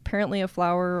 it's apparently a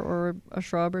flower or a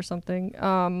shrub or something.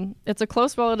 It's a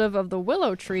close relative of the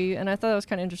willow tree, and I thought that was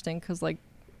kind of interesting because, like,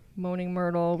 moaning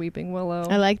myrtle, weeping willow.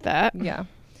 I like that. Yeah.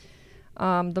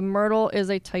 The myrtle is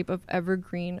a type of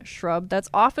evergreen shrub that's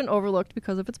often overlooked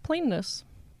because of its plainness.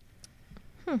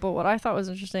 But what I thought was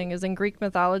interesting is in Greek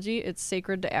mythology, it's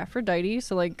sacred to Aphrodite,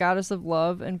 so, like, goddess of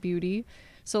love and beauty.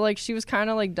 So, like, she was kind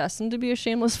of, like, destined to be a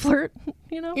shameless flirt,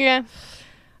 Yeah.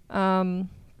 And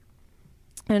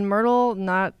myrtle,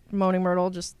 not moaning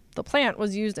myrtle, just the plant,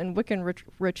 was used in Wiccan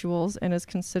rituals and is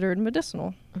considered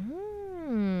medicinal.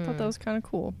 I thought that was kind of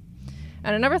cool.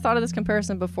 And I never thought of this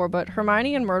comparison before, but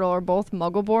Hermione and Myrtle are both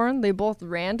Muggle-born. They both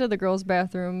ran to the girls'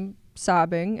 bathroom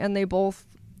sobbing, and they both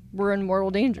were in mortal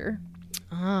danger.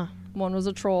 One was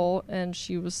a troll, and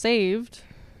she was saved.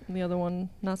 And the other one,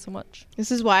 not so much.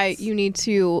 This is why you need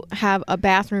to have a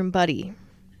bathroom buddy.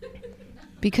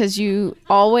 Because you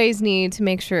always need to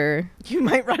make sure. You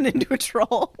might run into a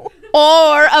troll.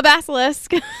 Or a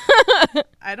basilisk.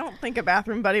 I don't think a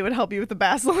bathroom buddy would help you with the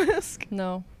basilisk.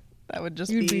 No. That would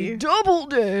just You'd be double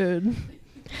dead.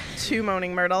 2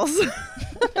 moaning myrtles.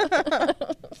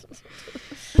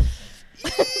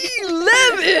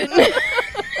 11!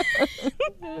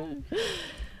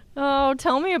 Oh,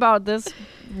 tell me about this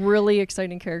really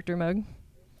exciting character, Meg.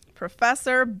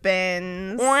 Professor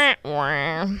Binns.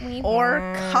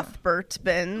 Or Cuthbert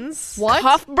Binns. What?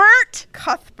 Cuthbert?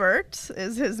 Cuthbert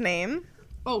is his name.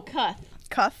 Oh, Cuth.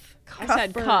 Cuthbert. I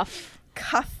said cuff.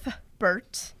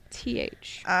 Cuthbert.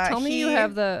 TH. Tell me you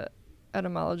have the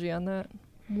etymology on that.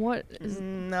 What is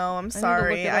No, I'm to look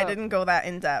sorry. it I up. didn't go that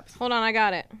in depth. Hold on, I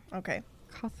got it. Okay.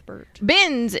 Cuthbert?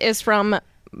 Bins is from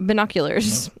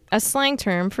binoculars, a slang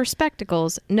term for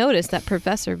spectacles. Notice that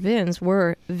Professor Bins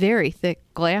wore very thick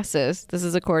glasses. This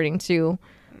is according to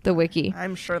the wiki.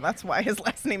 I'm sure that's why his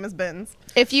last name is Binns.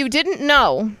 If you didn't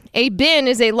know, a bin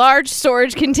is a large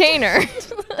storage container.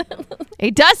 A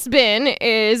dustbin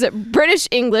is British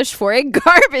English for a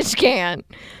garbage can.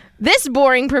 This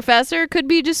boring professor could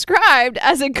be described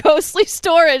as a ghostly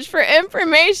storage for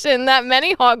information that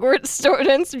many Hogwarts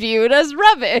students viewed as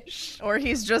rubbish. Or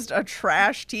he's just a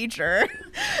trash teacher.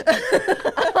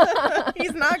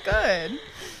 He's not good.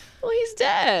 Well, he's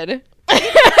dead.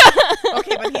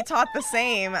 Okay, but he taught the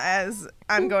same as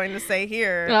I'm going to say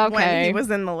here when Okay. he was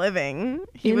in the living.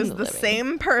 He In was the the living.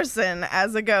 same person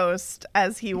as a ghost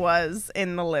as he was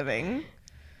in the living.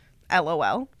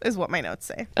 LOL is what my notes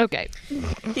say. Okay.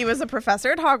 He was a professor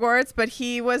at Hogwarts, but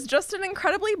he was just an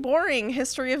incredibly boring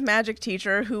history of magic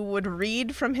teacher who would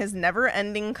read from his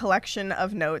never-ending collection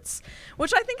of notes,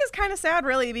 which I think is kind of sad,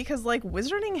 really, because, like,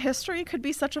 wizarding history could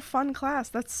be such a fun class.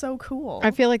 That's so cool.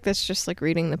 I feel like that's just like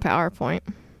reading the PowerPoint.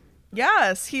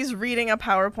 Yes, he's reading a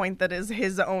PowerPoint that is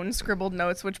his own scribbled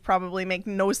notes, which probably make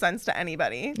no sense to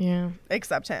anybody Yeah.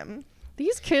 except him.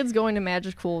 These kids going to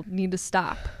magic school need to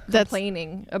stop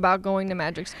complaining about going to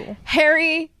magic school.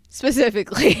 Harry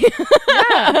specifically.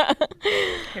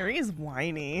 Harry is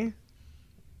whiny.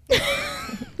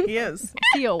 He is.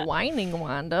 See a whining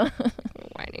Wanda.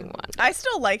 Whining one. I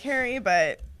still like Harry,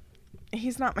 but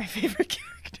he's not my favorite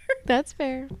character. That's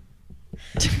fair.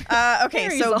 Okay,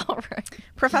 Harry's so all right.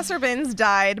 Professor Binns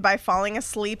died by falling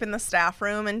asleep in the staff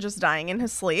room and just dying in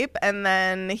his sleep. And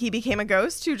then he became a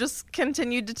ghost who just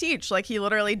continued to teach. Like, he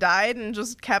literally died and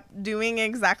just kept doing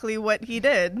exactly what he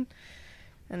did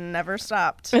and never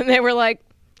stopped. And they were like,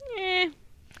 you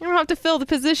don't have to fill the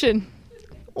position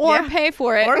or Yeah. pay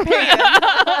for it. Or pay him.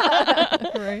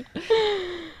 Right.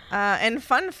 And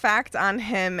fun fact on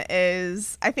him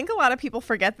is, I think a lot of people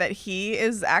forget that he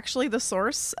is actually the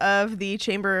source of the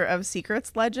Chamber of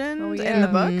Secrets legend in the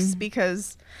books,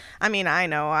 because, I mean, I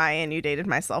know I inundated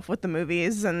myself with the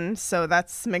movies, and so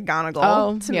that's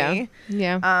McGonagall to me.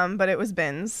 Yeah. But it was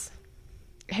Binns.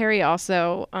 Harry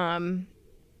also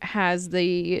has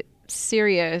the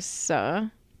Sirius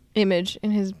image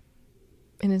in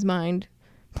his mind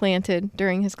planted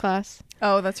during his class.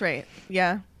 Oh, that's right.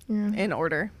 Yeah. Yeah. In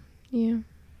order. Yeah.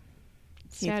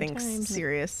 He Sad thinks times.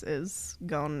 Sirius is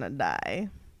gonna die,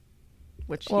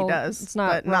 which Well, he does, it's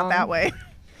not but not wrong. that way.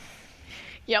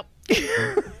 Yep.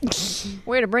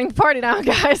 Way to bring the party down,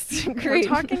 guys. We're Great.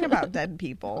 talking about dead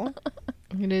people.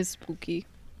 It is spooky.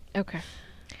 Okay.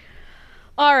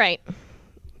 All right.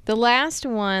 The last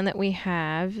one that we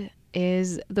have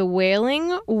is The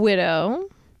Wailing Widow.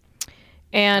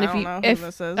 And I don't know who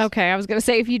this is. Okay, I was gonna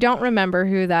say if you don't remember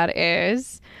who that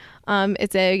is,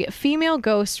 it's a female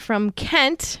ghost from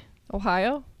Kent,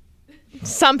 Ohio.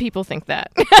 Some people think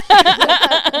that.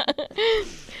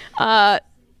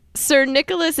 Sir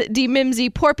Nicholas de Mimsey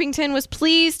Porpington was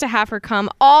pleased to have her come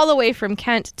all the way from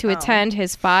Kent to attend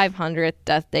his 500th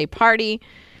death day party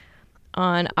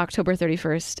on October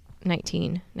 31st,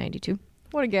 1992.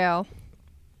 What a gal.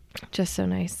 Just so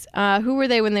nice. Who were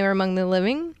they when they were among the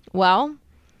living? Well,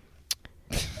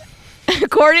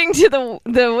 according to the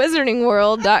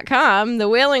wizardingworld.com, the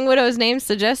Wailing Widow's name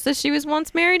suggests that she was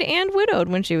once married and widowed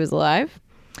when she was alive.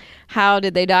 How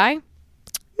did they die?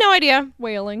 No idea.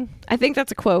 Wailing. I think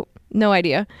that's a quote. No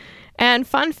idea. And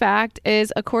fun fact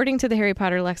is, according to the Harry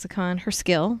Potter lexicon, her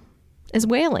skill is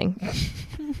wailing.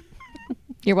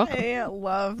 You're welcome. I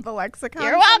love the lexicon.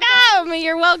 You're welcome.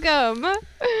 You're welcome.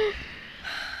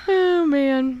 Oh,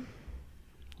 man.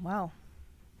 Wow.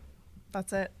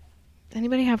 That's it. Does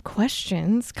anybody have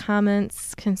questions,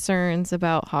 comments, concerns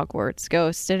about Hogwarts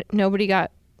Ghosts? Nobody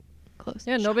got close.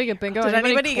 Yeah, nobody get bingo. Did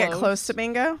anybody get close to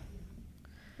bingo?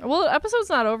 Well, the episode's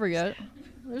not over yet.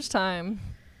 There's time.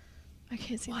 I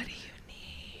can't see. What do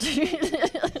you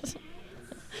need?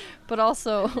 But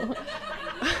also...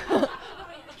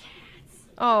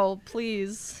 Oh,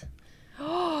 please.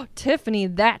 Tiffany,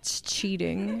 that's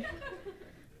cheating.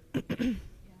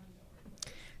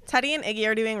 Teddy and Iggy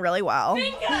are doing really well.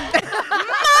 Marty!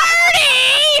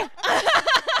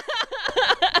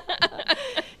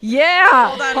 Yeah.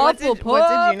 Hold on. What did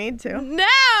you need to? No!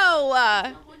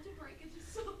 I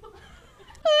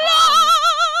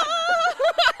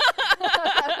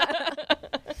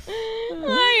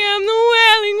am the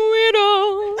Wailing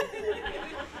Widow.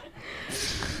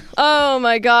 Oh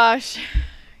my gosh.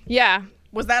 Yeah.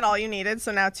 Was that all you needed?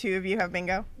 So now 2 of you have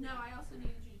bingo? No, I also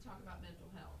needed you to talk about mental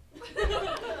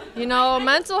health. You know,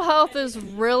 mental health is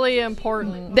really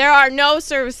important. There are no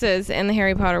services in the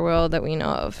Harry Potter world that we know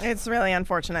of. It's really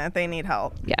unfortunate. They need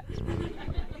help. Yeah.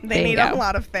 They need Bingo. a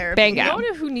lot of therapy. Bingo. You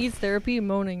know who needs therapy?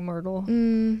 Moaning Myrtle.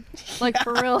 Like,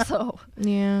 for real, though.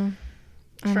 Yeah.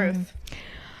 Truth.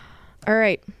 All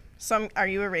right. So are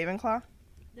you a Ravenclaw?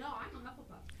 No, I'm a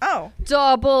Hufflepuff. Oh.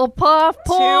 Double puff 2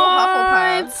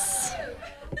 points. Hufflepuffs.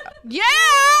 Yeah.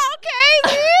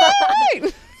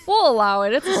 Okay. We'll allow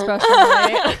it. It's a special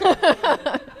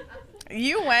night.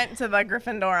 You went to the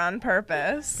Gryffindor on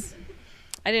purpose.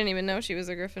 I didn't even know she was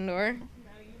a Gryffindor.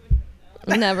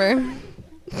 Never.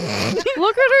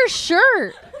 Look at her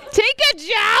shirt. Take a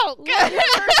joke.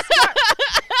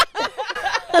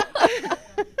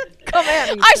 Come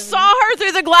at me. I saw her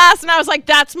through the glass and I was like,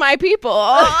 that's my people.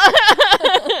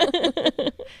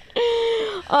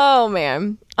 Oh,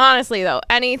 man. Honestly, though,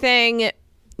 anything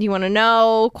you want to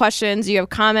know, questions, you have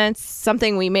comments,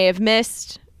 something we may have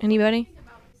missed? Anybody?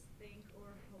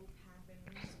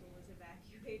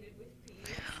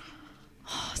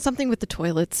 Something with the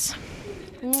toilets.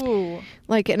 Ooh.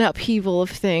 Like an upheaval of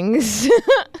things.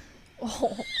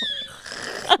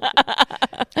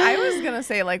 I was going to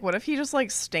say, like, what if he just,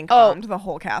 like, stink bombed the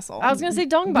whole castle? I was going to say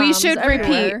dung We bombs should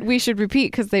everywhere. repeat. We should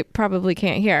repeat because they probably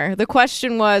can't hear. The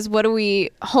question was, what do we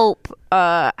hope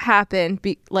happened,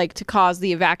 to cause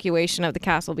the evacuation of the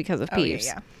castle because of Peeves?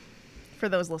 Yeah. For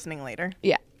those listening later.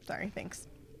 Yeah. Sorry, thanks.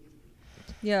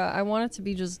 Yeah, I want it to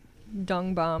be just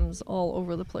dung bombs all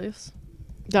over the place.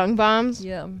 Dung bombs?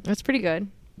 Yeah. That's pretty good.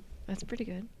 That's pretty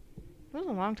good. It was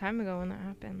a long time ago when that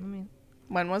happened.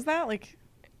 When was that? Like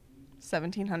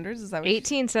 1700s? Is that what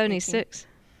 1876.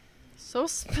 So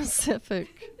specific.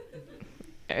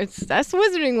 That's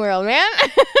Wizarding World, man.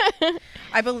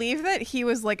 I believe that he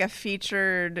was like a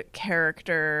featured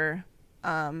character.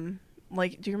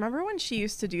 Like, do you remember when she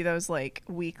used to do those like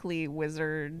weekly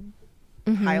wizard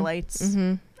highlights?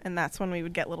 Mm-hmm. And that's when we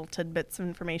would get little tidbits of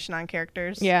information on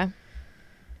characters. Yeah.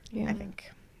 I think.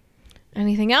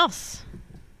 Anything else?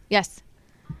 Yes.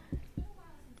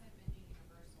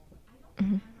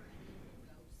 Mm-hmm.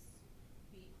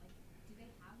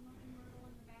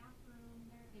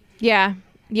 Yeah.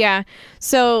 Yeah.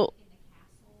 So,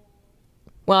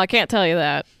 well, I can't tell you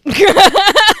that.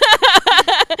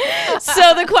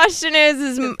 So the question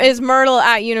is Myrtle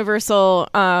at Universal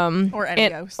Or any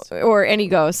ghost. or any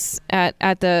ghosts at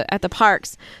the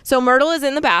parks? So Myrtle is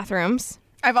in the bathrooms.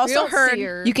 I've also don't heard see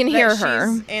her. You can that hear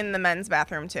her. she's in the men's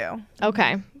bathroom too.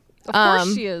 Okay. Of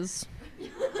course she is.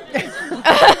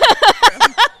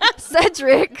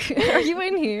 Cedric, are you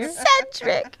in here?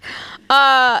 Cedric.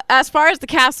 As far as the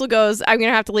castle goes, I'm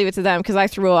gonna have to leave it to them because I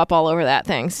threw up all over that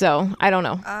thing. So I don't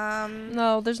know.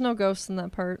 No, there's no ghosts in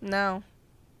that part. No.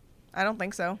 I don't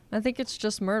think so. I think it's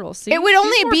just Myrtle. See, It would she's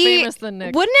only more be. famous than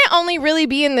Nick. Wouldn't it only really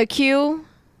be in the queue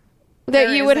that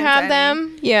There you would isn't have any.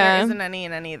 them? Yeah. There isn't any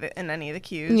in any of the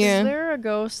queues. Yeah. Is there a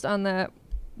ghost on that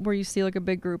where you see like a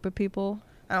big group of people?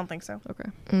 I don't think so. Okay.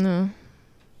 No.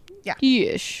 Yeah.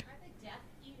 Yeesh.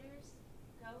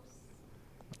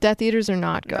 Death Eaters are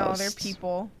not ghosts. No, they're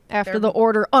people. After They're- the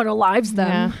order unalives them.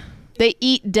 Yeah. They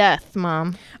eat death,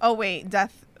 Mom. Oh wait,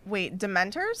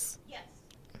 Dementors?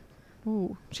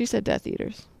 Ooh. She said Death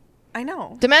Eaters. I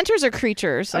know. Dementors are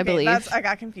creatures, I Okay, believe. I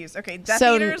got confused. Okay, Death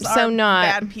So- Eaters so are not-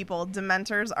 bad people.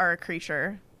 Dementors are a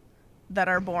creature that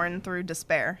are born through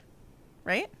despair.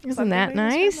 Right? Is Isn't that the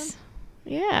way you describe nice?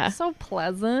 Yeah. So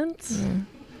pleasant.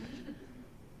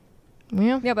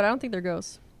 Yeah. Yeah, but I don't think they're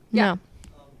ghosts. Yeah.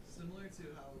 Similar to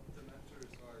how Dementors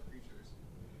are creatures,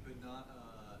 could not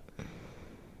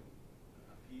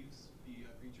Peeves be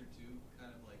a creature too,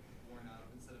 kind of like born out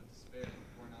of, instead of despair,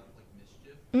 born out of like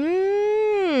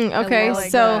mischief? Okay, I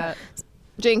like so that.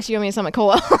 Jinx, you owe me something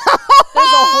cool. There's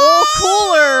a whole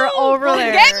cooler over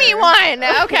there. Get me one.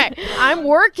 Okay. I'm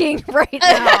working right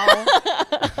now.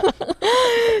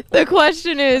 The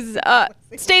question is,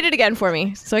 state it again for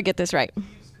me so I get this right.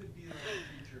 Peeves could be like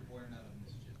a creature born out of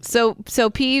mischief. So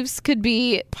Peeves could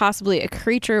be possibly a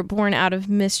creature born out of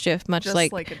mischief, much Just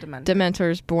like like a Dementor.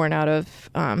 Dementors born out of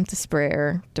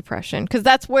despair, depression, because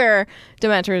that's where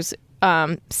Dementors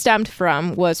stemmed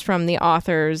from, was from the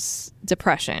author's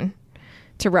depression,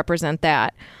 to represent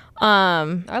that.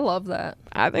 I love that.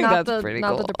 I think Not that's pretty not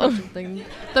cool. the depression thing.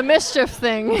 The mischief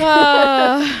thing.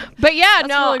 But yeah, That's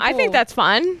no, really I think cool. that's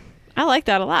fun. I like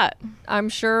that a lot. I'm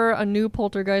sure a new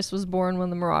poltergeist was born when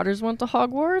the Marauders went to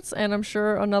Hogwarts, and I'm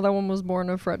sure another one was born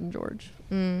of Fred and George.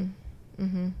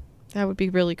 That would be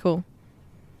really cool.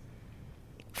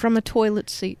 From a toilet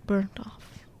seat burnt off.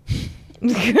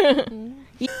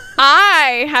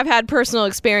 I have had personal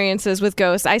experiences with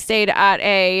ghosts. I stayed at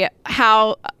a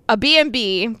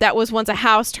B&B that was once a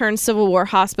house turned Civil War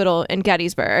hospital in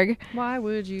Gettysburg Why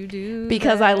would you do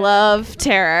because that? I love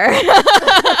terror.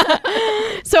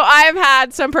 So I've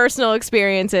had some personal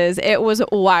experiences. It was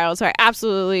wild. So I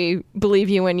absolutely believe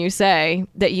you when you say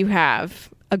that you have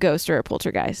a ghost or a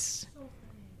poltergeist.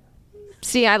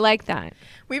 See, I like that.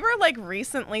 We were like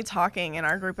recently talking in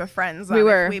our group of friends on We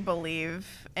were. if we believe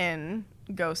in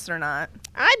ghosts or not.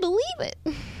 I believe it.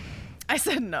 I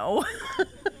said no.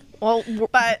 Well,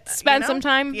 But spend some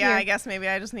time Yeah, here. I guess maybe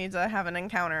I just need to have an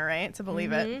encounter, right, to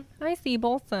believe it. I see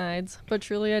both sides, but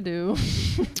truly I do.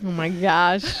 Oh my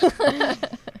gosh.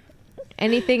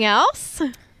 Anything else?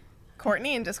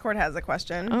 Courtney in Discord has a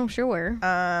question. Oh, sure.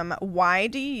 Why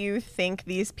do you think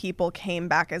these people came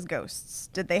back as ghosts?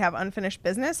 Did they have unfinished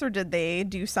business, or did they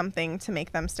do something to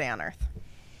make them stay on Earth?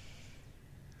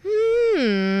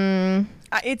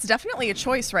 It's definitely a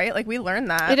choice, right? Like, we learned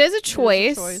that. It is a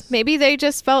choice. choice. Maybe they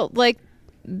just felt like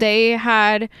they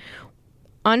had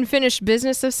unfinished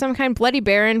business of some kind. Bloody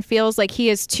Baron feels like he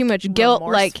has too much guilt.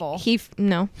 Like Remorseful.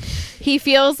 he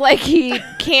feels like he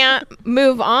can't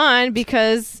move on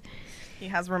because He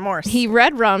has remorse. he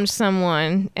red rummed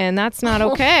someone, and that's not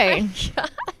okay.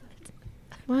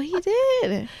 Well, he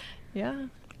did. Yeah.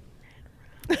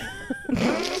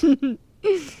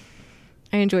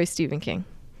 I enjoy Stephen King.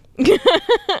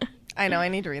 I know. I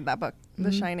need to read that book,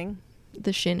 The Shining.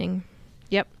 The Shining.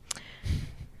 Yep.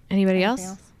 Anybody Anything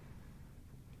else?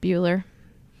 Bueller.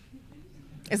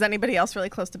 Is anybody else really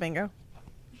close to bingo?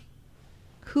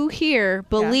 Who here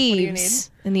do you believes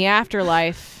in the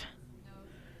afterlife?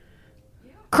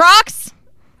 Crocs?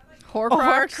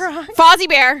 Horcrux. Fozzie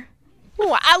Bear.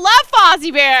 Ooh, I love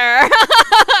Fozzie Bear.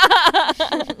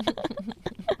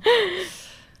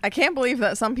 I can't believe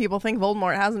that some people think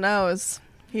Voldemort has a nose.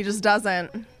 He just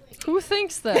doesn't. Who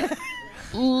thinks that?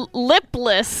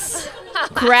 Lipless.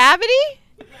 Gravity?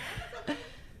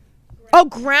 Oh,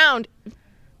 ground.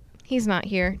 He's not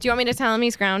here. Do you want me to tell him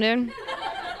he's grounded?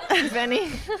 Benny.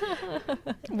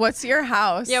 What's your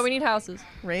house? Yeah, we need houses.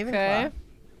 Ravenclaw. Okay.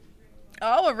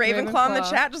 Oh, a Ravenclaw in the Ravenclaw.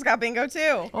 chat just got bingo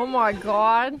too. Oh my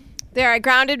god. There, I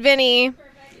grounded Vinny.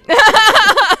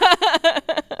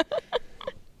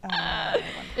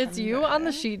 It's you on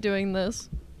the sheet doing this.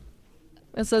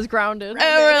 It says grounded.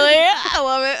 Oh, really? I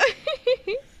love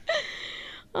it.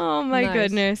 Oh, my Nice.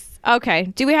 goodness. Okay.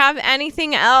 Do we have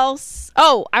anything else?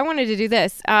 Oh, I wanted to do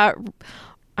this. I'm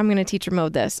going to teacher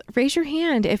mode this. Raise your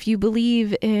hand if you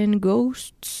believe in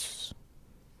ghosts.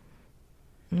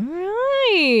 All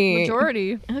right.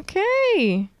 Majority.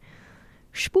 Okay.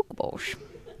 Spookbosh.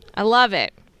 I love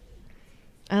it.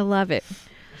 I love it.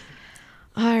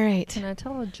 All right. Can I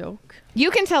tell a joke?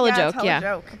 You can tell a joke. Tell Yeah. a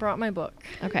joke. I brought my book.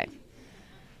 Okay.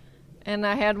 And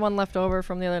I had one left over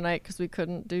from the other night because we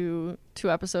couldn't do 2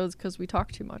 episodes because we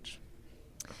talked too much.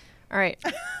 All right.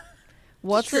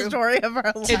 What's the story of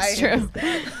our lives? It's true.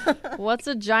 What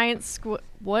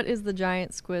is the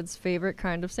giant squid's favorite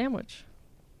kind of sandwich?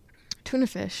 Tuna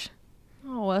fish.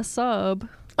 Oh, a sub.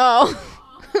 Oh.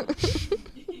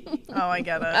 Oh, I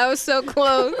get it. I was so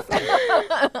close.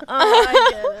 I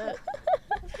get it.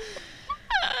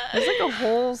 There's like a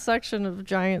whole section of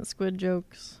giant squid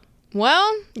jokes.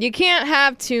 Well, you can't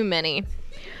have too many.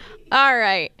 All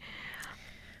right.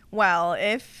 Well,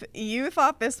 if you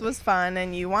thought this was fun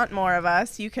and you want more of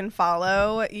us, you can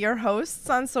follow your hosts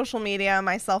on social media.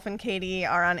 Myself and Katie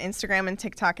are on Instagram and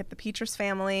TikTok at the Petrus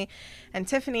Family, and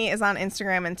Tiffany is on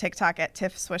Instagram and TikTok at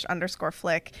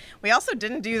tiffswish_flick. We also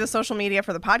didn't do the social media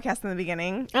for the podcast in the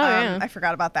beginning. Oh, yeah. I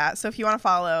forgot about that. So if you want to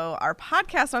follow our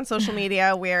podcast on social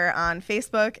media, we're on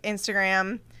Facebook,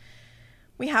 Instagram.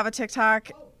 We have a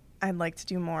TikTok. I'd like to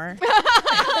do more. Get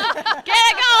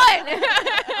it going!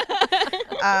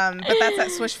 But that's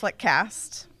at Swish Flick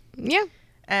Cast. Yeah.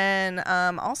 And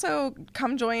also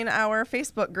come join our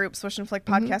Facebook group, Swish and Flick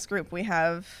Podcast group. We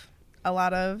have a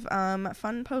lot of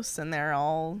fun posts in there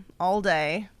all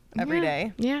day, every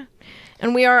day. Yeah.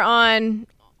 And we are on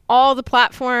all the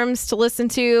platforms to listen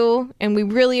to, and we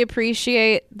really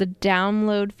appreciate the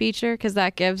download feature because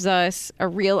that gives us a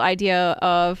real idea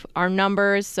of our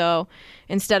numbers. So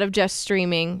instead of just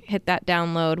streaming, hit that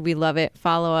download. We love it.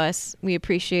 Follow us. We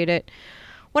appreciate it.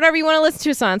 Whatever you want to listen to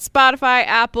us on, Spotify,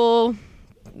 Apple,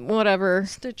 whatever.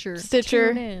 Stitcher.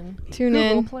 Tune in.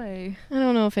 Google Play. I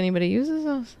don't know if anybody uses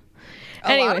those.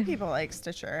 A lot of people like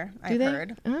Stitcher, I've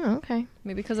heard. Oh, okay.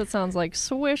 Maybe because it sounds like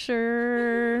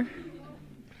Swisher.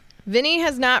 Vinny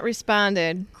has not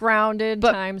responded. Grounded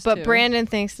times but 2. Brandon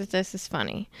thinks that this is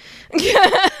funny.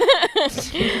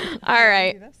 All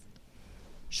right.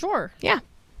 Sure. Yeah.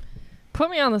 Put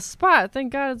me on the spot.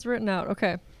 Thank God it's written out.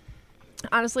 Okay.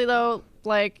 Honestly, though,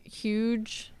 like,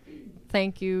 huge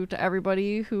thank you to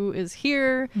everybody who is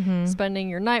here, spending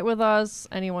your night with us,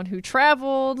 anyone who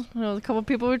traveled. I know a couple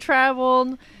people who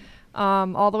traveled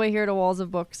all the way here to Walls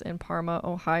of Books in Parma,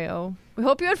 Ohio. We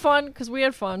hope you had fun because we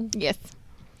had fun. Yes.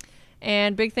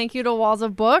 And big thank you to Walls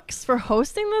of Books for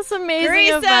hosting this amazing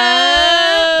Teresa! event.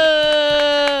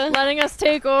 Letting us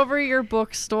take over your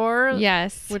bookstore.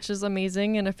 Yes. Which is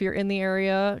amazing. And if you're in the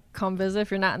area, come visit. If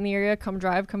you're not in the area, come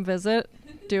drive, come visit.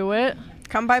 Do it.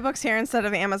 Come buy books here instead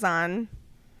of Amazon.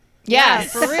 Yes. Yeah,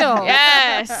 for real.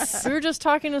 Yes. We were just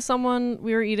talking to someone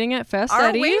we were eating at Fest Our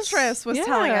Eddie's. waitress was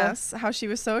telling us how she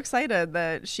was so excited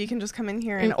that she can just come in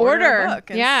here and order a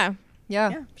book. Yeah.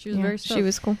 She was very stoked. She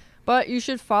was cool. But you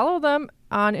should follow them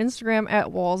on Instagram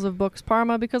at Walls of Books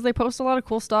Parma because they post a lot of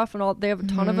cool stuff and they have a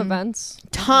ton of events.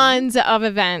 Tons of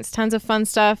events. Tons of fun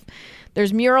stuff.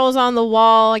 There's murals on the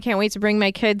wall. I can't wait to bring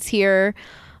my kids here.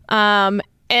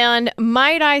 And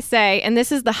might I say, and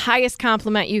this is the highest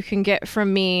compliment you can get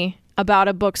from me about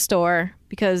a bookstore,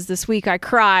 because this week I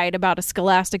cried about a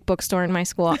Scholastic bookstore in my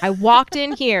school. I walked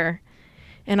in here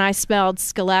and I smelled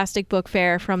Scholastic Book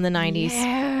Fair from the 90s.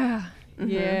 Yeah.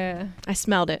 Yeah. I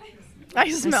smelled it. I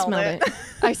smelled it.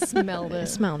 I smelled I it.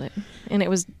 smelled it. And it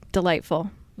was delightful.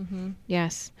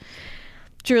 Yes.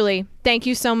 Truly, thank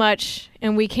you so much.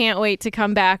 And we can't wait to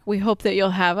come back. We hope that you'll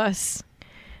have us.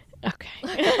 Okay.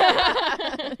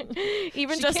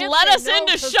 Even She just can't let say us no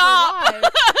into 'cause we're shop. live.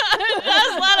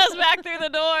 Just let us back through the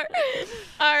door.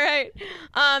 All right.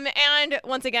 And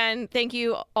once again, thank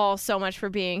you all so much for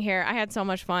being here. I had so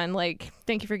much fun.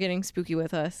 Thank you for getting spooky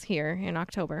with us here in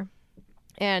October.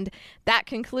 And that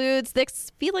concludes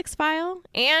this Felix File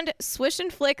and Swish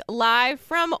and Flick live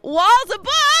from Walls of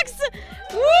Books.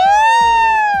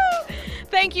 Woo!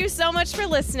 Thank you so much for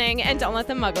listening, and don't let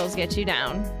the muggles get you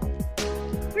down.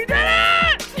 We did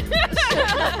it!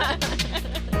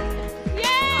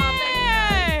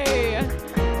 Yay!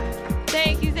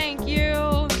 Thank you.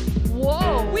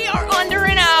 Whoa. We are under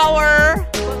an hour.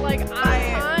 But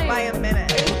By a minute.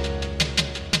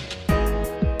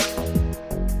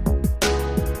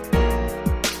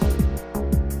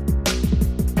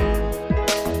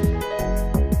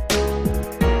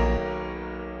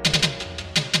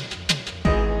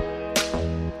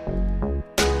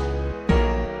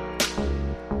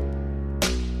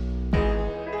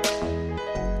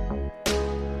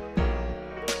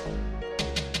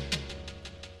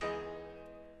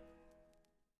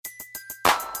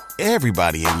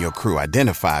 Everybody in your crew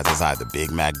identifies as either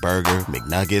Big Mac Burger,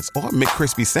 McNuggets, or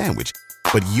McCrispy Sandwich.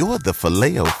 But you're the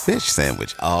Filet-O-Fish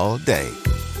Sandwich all day.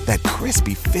 That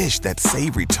crispy fish, that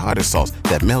savory tartar sauce,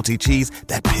 that melty cheese,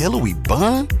 that pillowy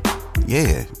bun.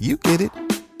 Yeah, you get it.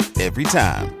 Every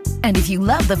time. And if you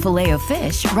love the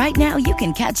Filet-O-Fish, right now you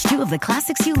can catch 2 of the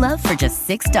classics you love for just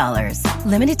 $6.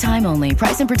 Limited time only.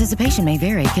 Price and participation may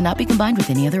vary. Cannot be combined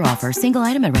with any other offer. Single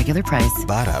item at regular price.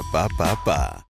 Ba-da-ba-ba-ba.